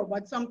more,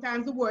 but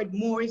sometimes the word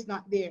more is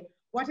not there.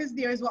 What is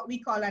there is what we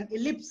call an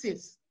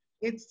ellipsis.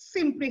 It's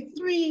simply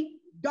 3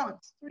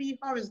 dots, 3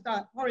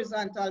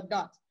 horizontal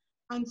dots.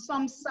 On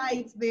some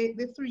sites,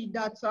 the 3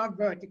 dots are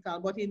vertical,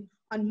 but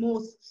on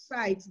most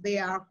sites, they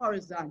are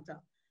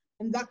horizontal.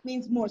 And that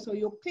means more. So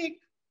you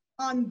click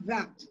on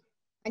that,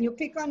 and you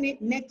click on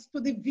it next to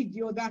the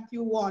video that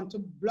you want to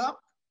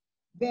block.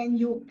 Then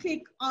you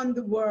click on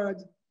the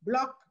word,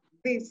 block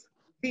this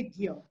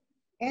video.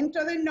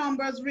 Enter the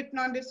numbers written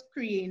on the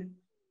screen,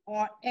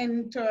 or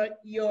enter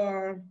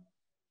your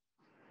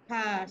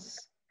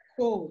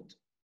passcode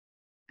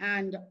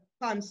and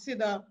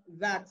consider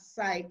that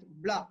site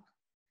blocked.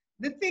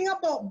 The thing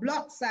about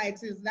blocked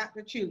sites is that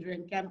the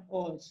children can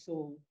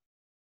also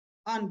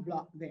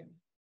unblock them.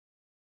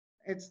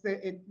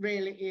 It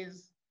really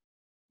is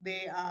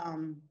the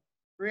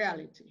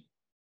reality.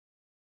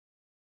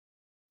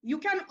 You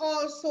can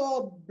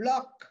also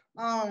block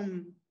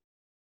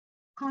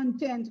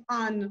content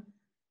on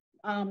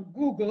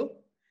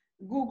Google.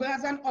 Google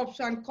has an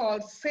option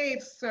called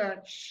Safe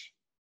Search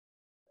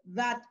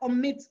that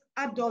omits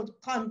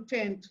adult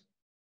content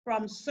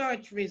from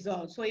search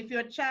results. So if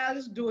your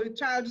child's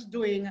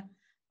doing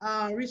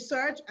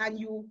research and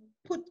you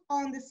put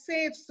on the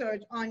Safe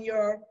Search on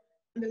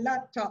the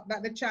laptop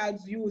that the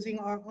child's using,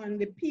 or on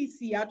the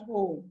PC at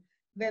home,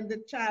 then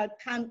the child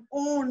can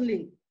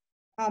only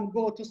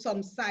go to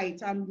some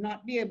sites and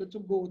not be able to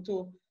go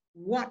to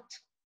what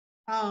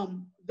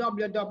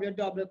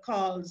www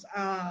calls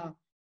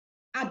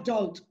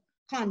adult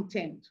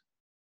content.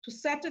 To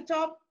set it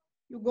up,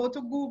 you go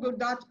to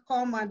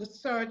google.com and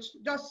search,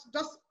 just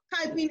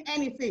type in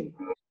anything,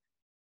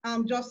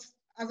 just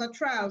as a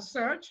trial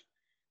search.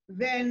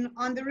 Then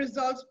on the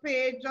results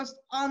page, just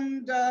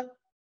under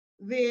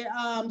the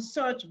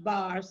search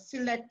bar,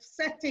 select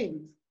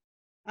settings.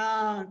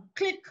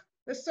 Click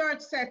the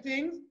search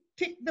settings,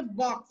 tick the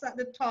box at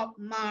the top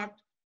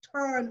marked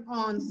turn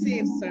on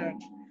Safe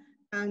Search,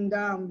 and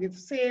the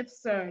Safe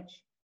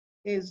Search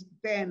is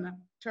then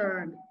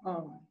turned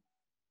on.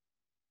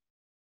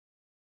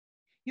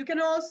 You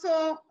can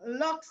also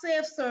lock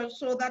Safe Search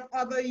so that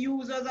other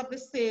users of the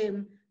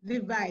same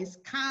device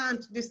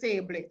can't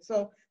disable it.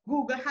 So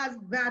Google has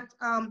that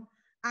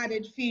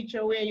added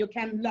feature where you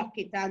can lock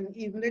it, and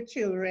even the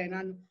children,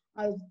 and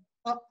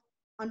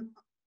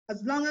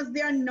as long as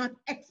they are not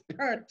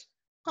expert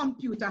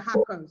computer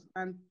hackers,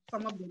 and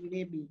some of them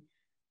may be,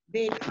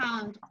 they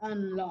can't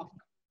unlock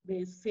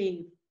the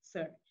Safe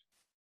Search.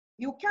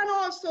 You can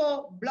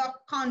also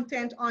block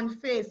content on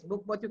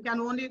Facebook, but you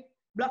can only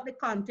block the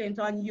content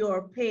on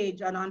your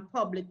page and on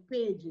public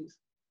pages.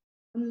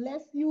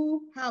 Unless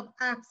you have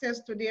access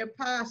to their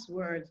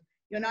passwords,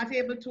 you're not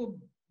able to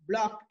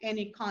block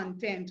any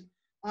content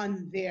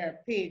on their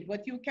page.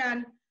 But you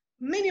can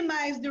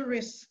minimize the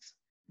risks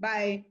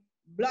by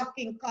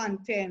blocking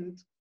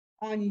content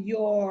on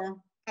your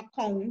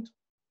account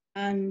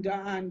and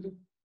on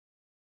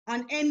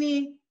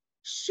any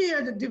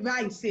shared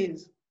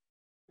devices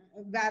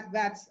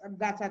that's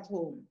at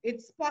home.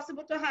 It's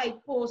possible to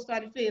hide posts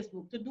on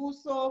Facebook. To do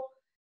so,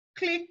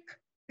 click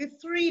the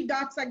three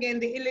dots again,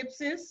 the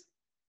ellipses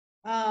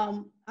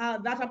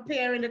that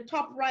appear in the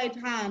top right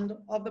hand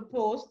of the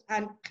post,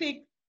 and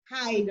click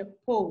hide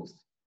post.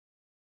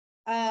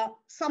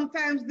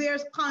 Sometimes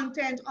there's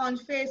content on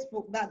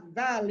Facebook that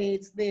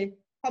violates the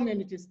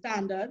community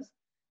standards,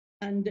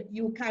 and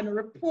you can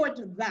report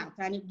that,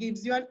 and it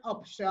gives you an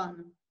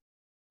option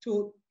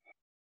to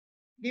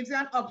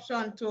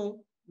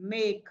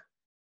make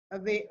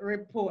the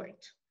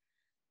report.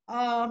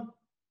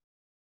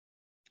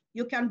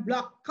 You can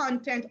block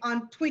content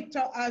on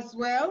Twitter as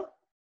well.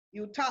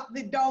 You tap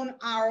the down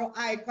arrow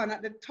icon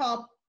at the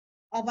top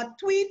of a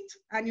tweet,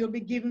 and you'll be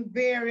given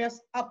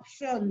various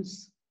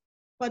options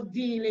for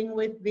dealing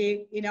with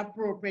the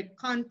inappropriate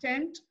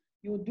content.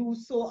 You do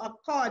so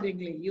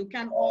accordingly. You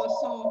can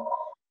also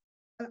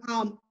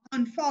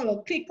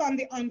unfollow, click on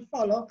the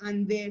unfollow,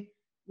 and they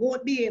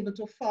won't be able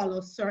to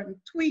follow certain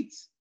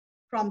tweets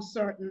from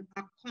certain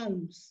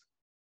accounts.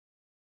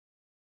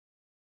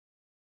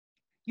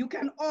 You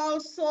can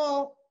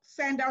also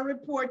send a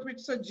report which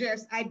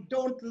suggests, I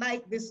don't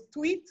like this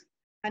tweet,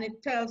 and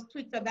it tells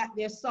Twitter that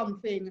there's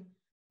something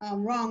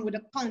wrong with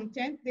the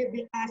content.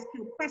 They ask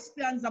you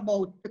questions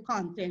about the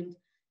content,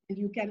 and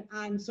you can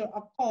answer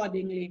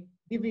accordingly,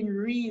 giving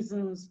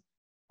reasons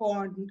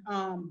for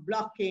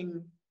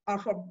blocking or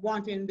for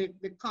wanting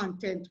the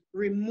content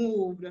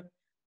removed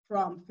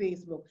from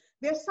Facebook.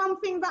 There's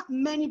something that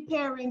many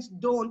parents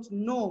don't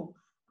know.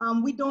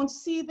 We don't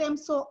see them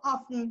so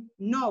often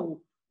now,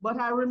 but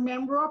I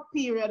remember a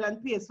period,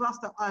 and P.S.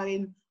 Foster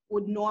Allen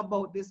would know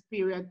about this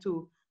period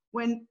too,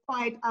 when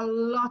quite a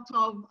lot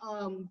of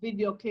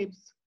video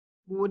clips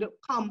would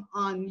come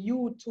on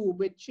YouTube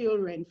with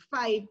children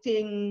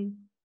fighting,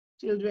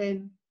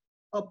 children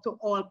up to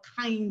all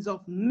kinds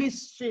of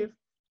mischief,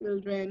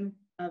 children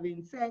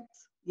having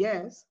sex,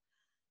 yes.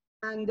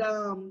 And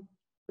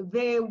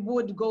they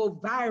would go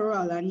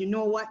viral, and you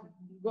know what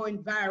going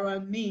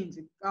viral means.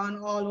 It's gone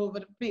all over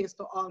the place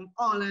to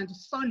all and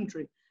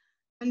sundry.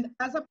 And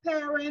as a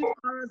parent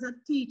or as a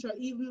teacher,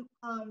 even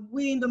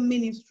we in the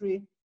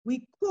ministry,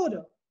 we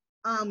could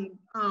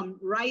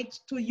write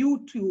to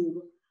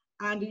YouTube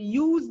and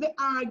use the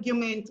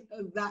argument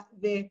that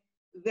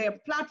their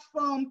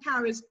platform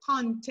carries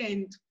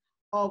content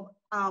of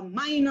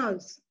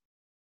minors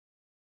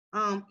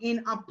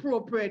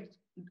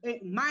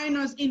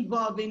minors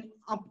involving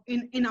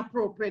in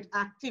inappropriate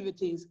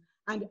activities,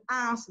 and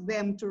ask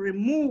them to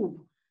remove.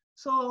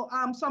 So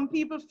some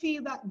people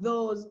feel that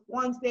those,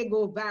 once they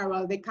go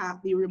viral, they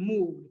can't be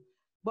removed,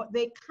 but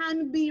they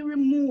can be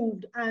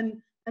removed.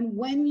 And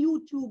when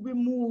YouTube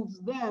removes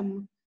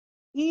them,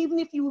 even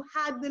if you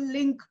had the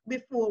link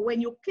before,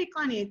 when you click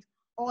on it,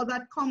 all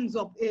that comes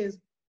up is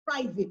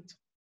private.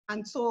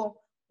 And so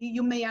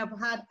you may have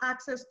had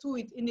access to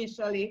it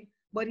initially,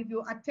 but if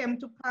you attempt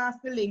to pass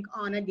the link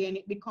on again,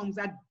 it becomes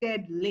a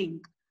dead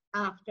link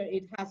after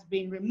it has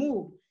been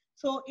removed.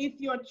 So if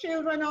your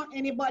children or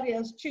anybody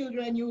else's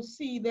children, you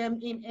see them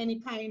in any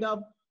kind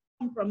of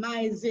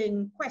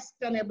compromising,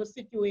 questionable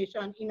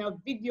situation in a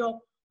video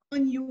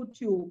on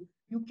YouTube,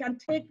 you can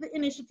take the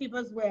initiative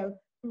as well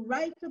to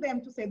write to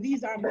them to say,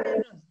 these are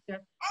minors.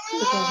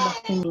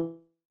 And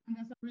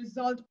as a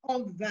result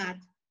of that,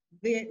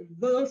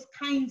 those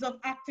kinds of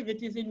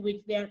activities in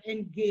which they're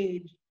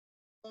engaged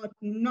ought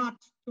not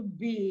to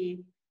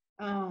be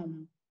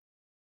on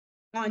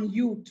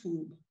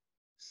YouTube.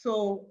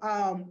 So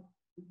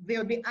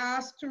they'll be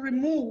asked to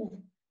remove,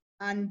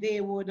 and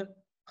they would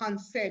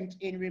consent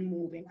in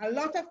removing. A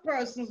lot of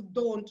persons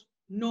don't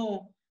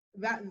know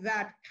that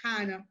that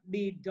can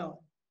be done.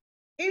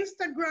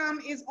 Instagram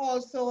is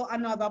also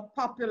another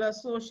popular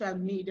social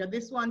media.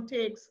 This one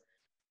takes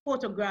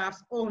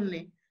photographs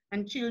only,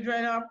 and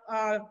children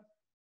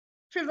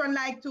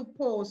like to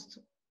post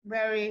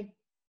very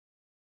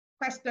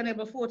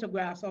questionable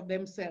photographs of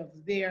themselves.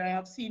 There I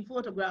have seen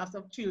photographs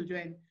of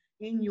children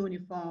in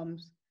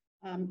uniforms,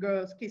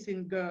 girls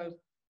kissing girls,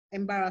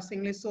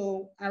 embarrassingly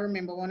so. I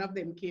remember one of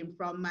them came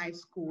from my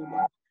school,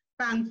 but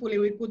thankfully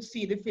we could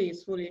see the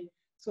face fully.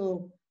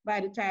 So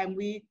by the time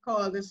we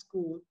called the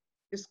school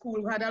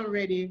had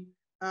already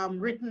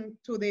written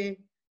to the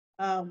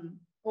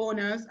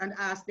owners and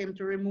asked them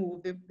to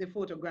remove the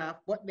photograph,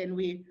 but then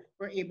we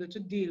were able to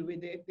deal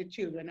with the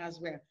children as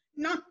well.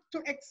 Not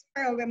to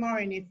expel them or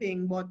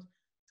anything, but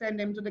send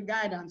them to the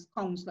guidance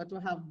counselor to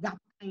have that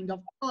kind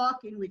of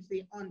talk in which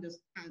they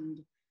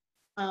understand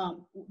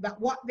that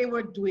what they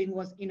were doing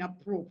was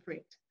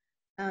inappropriate.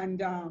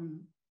 And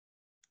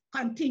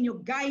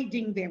continue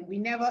guiding them. We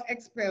never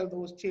expel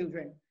those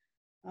children.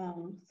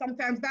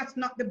 Sometimes that's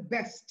not the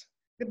best.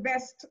 The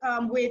best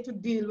way to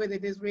deal with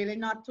it is really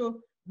not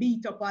to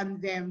beat up on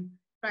them,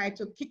 try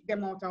to kick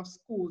them out of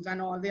schools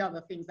and all the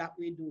other things that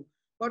we do,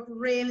 but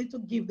really to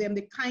give them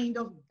the kind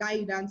of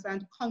guidance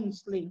and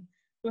counseling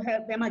to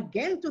help them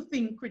again to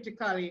think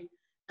critically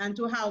and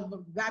to have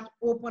that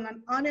open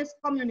and honest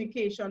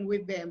communication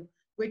with them,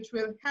 which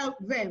will help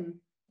them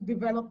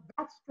develop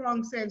that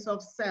strong sense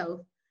of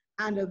self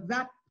and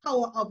that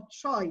power of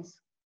choice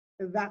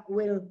that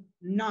will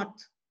not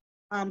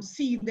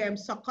see them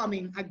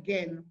succumbing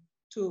again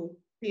to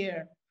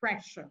peer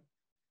pressure.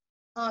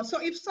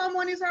 So if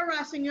someone is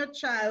harassing your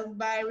child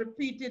by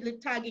repeatedly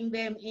tagging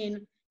them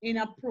in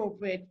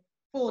inappropriate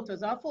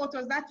photos or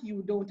photos that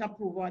you don't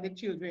approve or the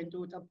children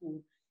don't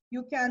approve,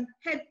 you can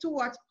head to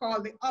what's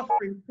called the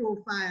offering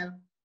profile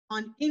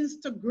on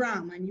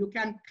Instagram, and you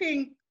can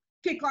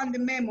click on the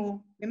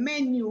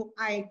menu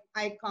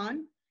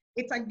icon.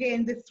 It's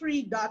again the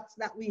 3 dots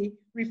that we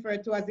refer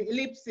to as the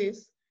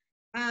ellipsis.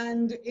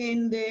 And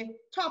in the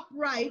top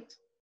right,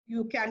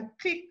 you can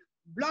click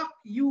block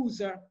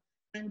user,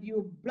 and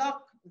you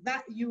block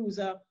that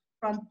user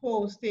from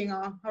posting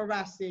or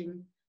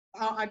harassing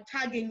or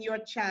tagging your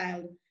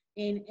child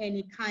in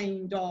any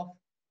kind of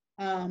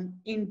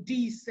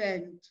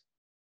indecent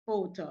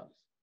photos.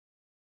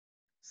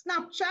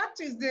 Snapchat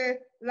is the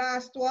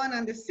last one,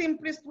 and the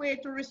simplest way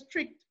to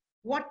restrict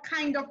what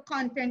kind of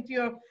content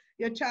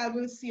your child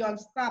will see on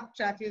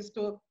Snapchat is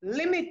to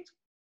limit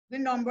the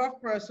number of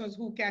persons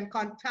who can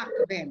contact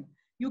them.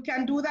 You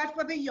can do that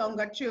for the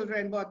younger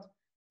children, but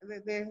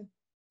the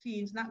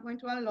teens not going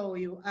to allow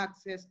you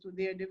access to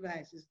their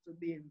devices to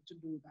be able to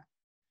do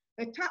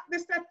that. Tap the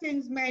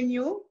settings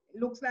menu,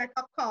 it looks like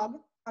a cog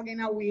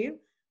in a wheel,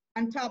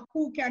 and tap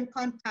who can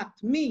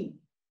contact me.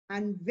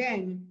 And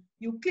then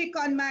you click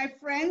on my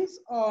friends,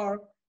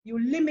 or you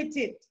limit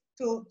it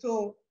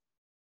to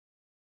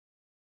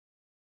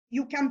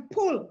you can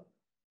pull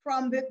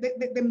from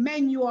the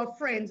menu of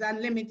friends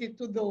and limit it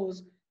to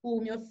those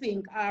whom you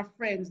think are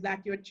friends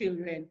that your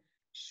children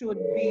should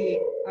be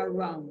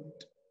around.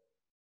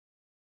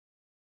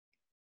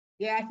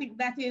 Yeah, I think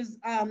that is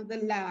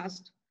the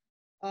last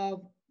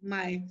of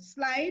my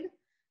slide.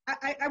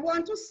 I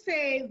want to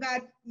say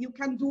that you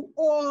can do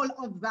all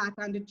of that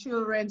and the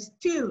children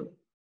still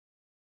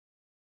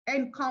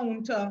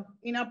encounter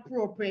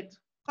inappropriate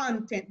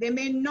content. They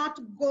may not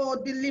go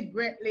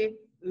deliberately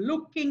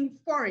looking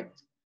for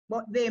it,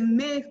 but they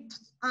may,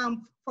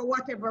 for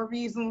whatever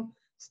reason,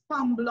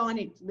 stumble on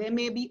it. They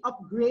may be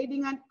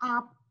upgrading an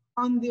app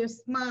on their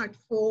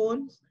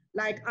smartphones,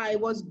 like I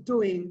was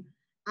doing,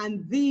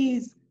 and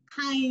these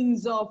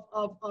kinds of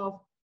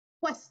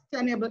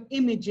questionable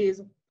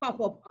images pop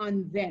up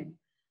on them.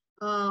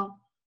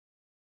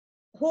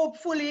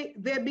 Hopefully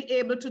they'll be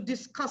able to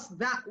discuss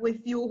that with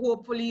you.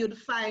 Hopefully you'd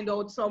find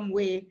out some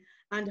way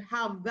and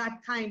have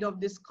that kind of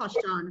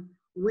discussion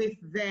with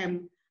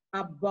them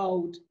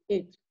about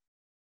it.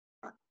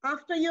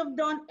 After you've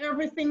done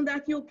everything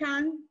that you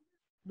can,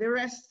 the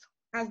rest,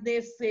 as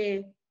they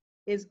say,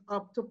 is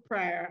up to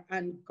prayer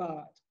and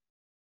God.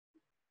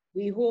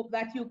 We hope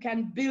that you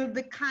can build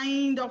the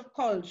kind of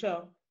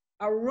culture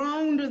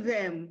around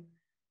them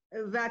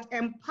that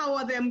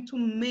empower them to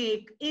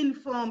make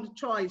informed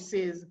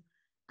choices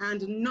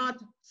and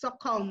not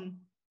succumb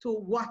to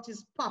what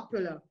is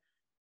popular.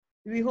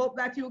 We hope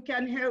that you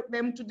can help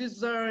them to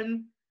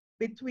discern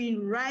between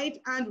right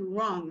and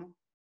wrong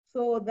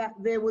so that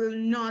they will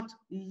not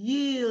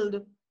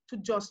yield to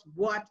just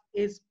what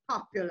is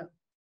popular.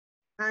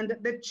 And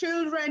the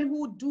children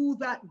who do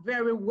that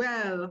very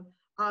well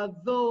are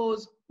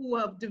those who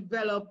have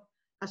developed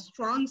a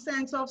strong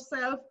sense of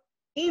self,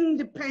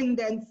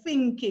 independent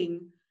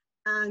thinking,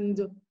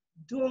 and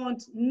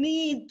don't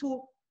need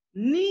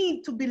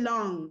to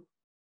belong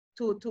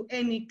to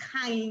any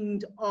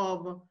kind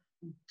of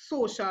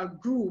social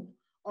group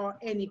or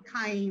any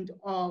kind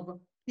of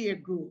peer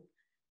group.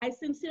 I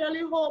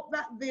sincerely hope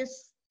that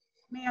this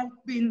may have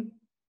been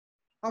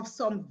of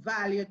some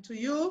value to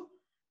you,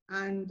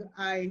 and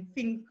I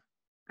think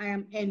I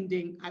am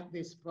ending at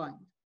this point.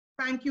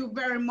 Thank you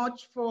very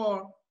much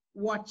for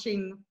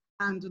watching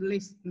and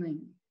listening.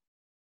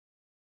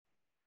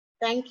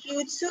 Thank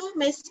you too,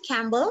 Ms.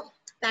 Campbell.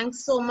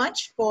 Thanks so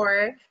much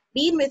for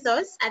being with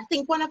us. I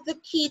think one of the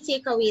key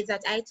takeaways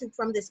that I took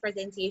from this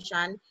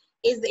presentation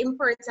is the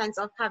importance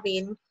of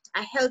having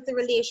a healthy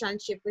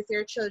relationship with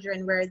your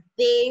children where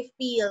they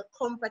feel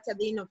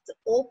comfortable enough to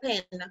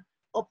open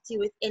up to you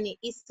with any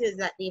issues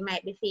that they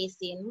might be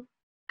facing.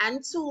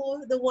 And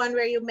two, the one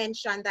where you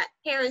mentioned that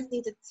parents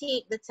need to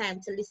take the time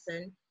to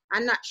listen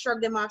and not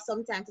shrug them off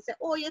sometimes to say,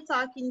 oh, you're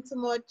talking too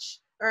much,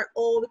 or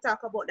oh, we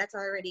talked about that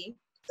already.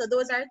 So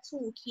those are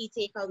two key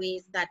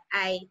takeaways that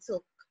I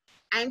took.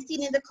 I'm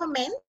seeing in the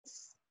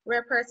comments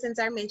where persons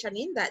are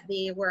mentioning that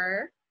they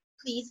were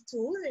pleased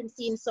too. I'm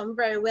seeing some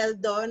very well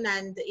done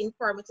and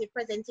informative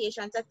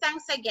presentations. So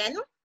thanks again.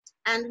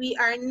 And we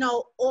are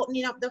now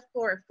opening up the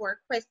floor for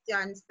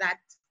questions that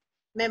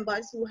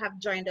members who have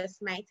joined us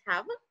might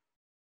have.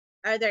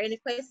 Are there any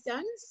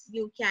questions?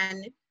 You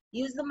can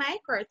use the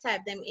mic or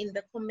type them in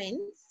the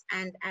comments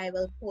and I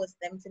will post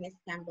them to Ms.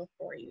 Campbell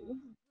for you.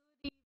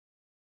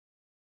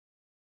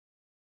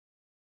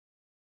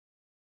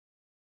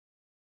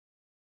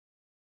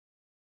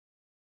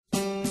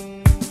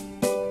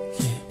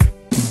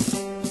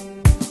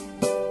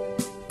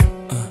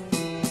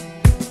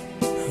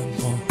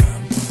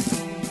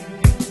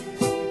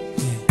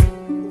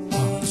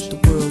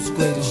 World's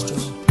greatest.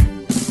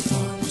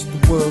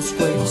 World's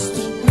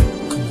greatest.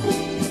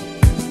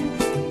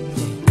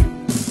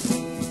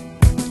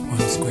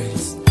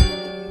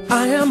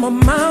 I am a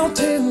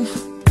mountain.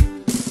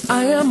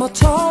 I am a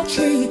tall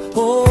tree.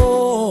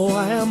 Oh,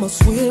 I am a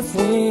swift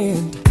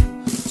wind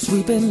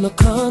sweeping the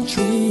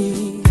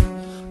country.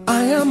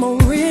 I am a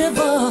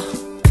river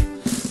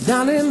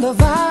down in the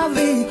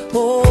valley.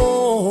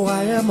 Oh,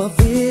 I am a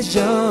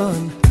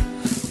vision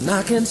and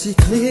I can see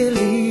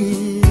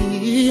clearly.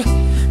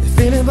 If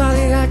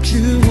anybody asks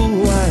you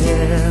who I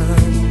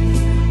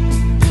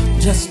am,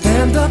 just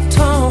stand up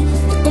tall,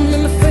 look them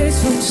in the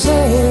face and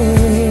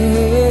say,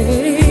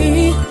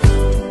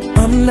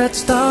 I'm that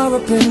star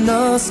up in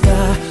the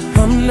sky,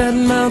 I'm that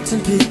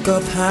mountain peak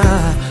up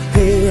high.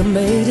 Hey, I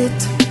made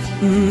it,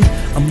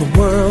 I'm the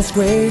world's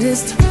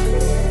greatest,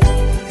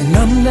 and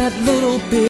I'm that little bit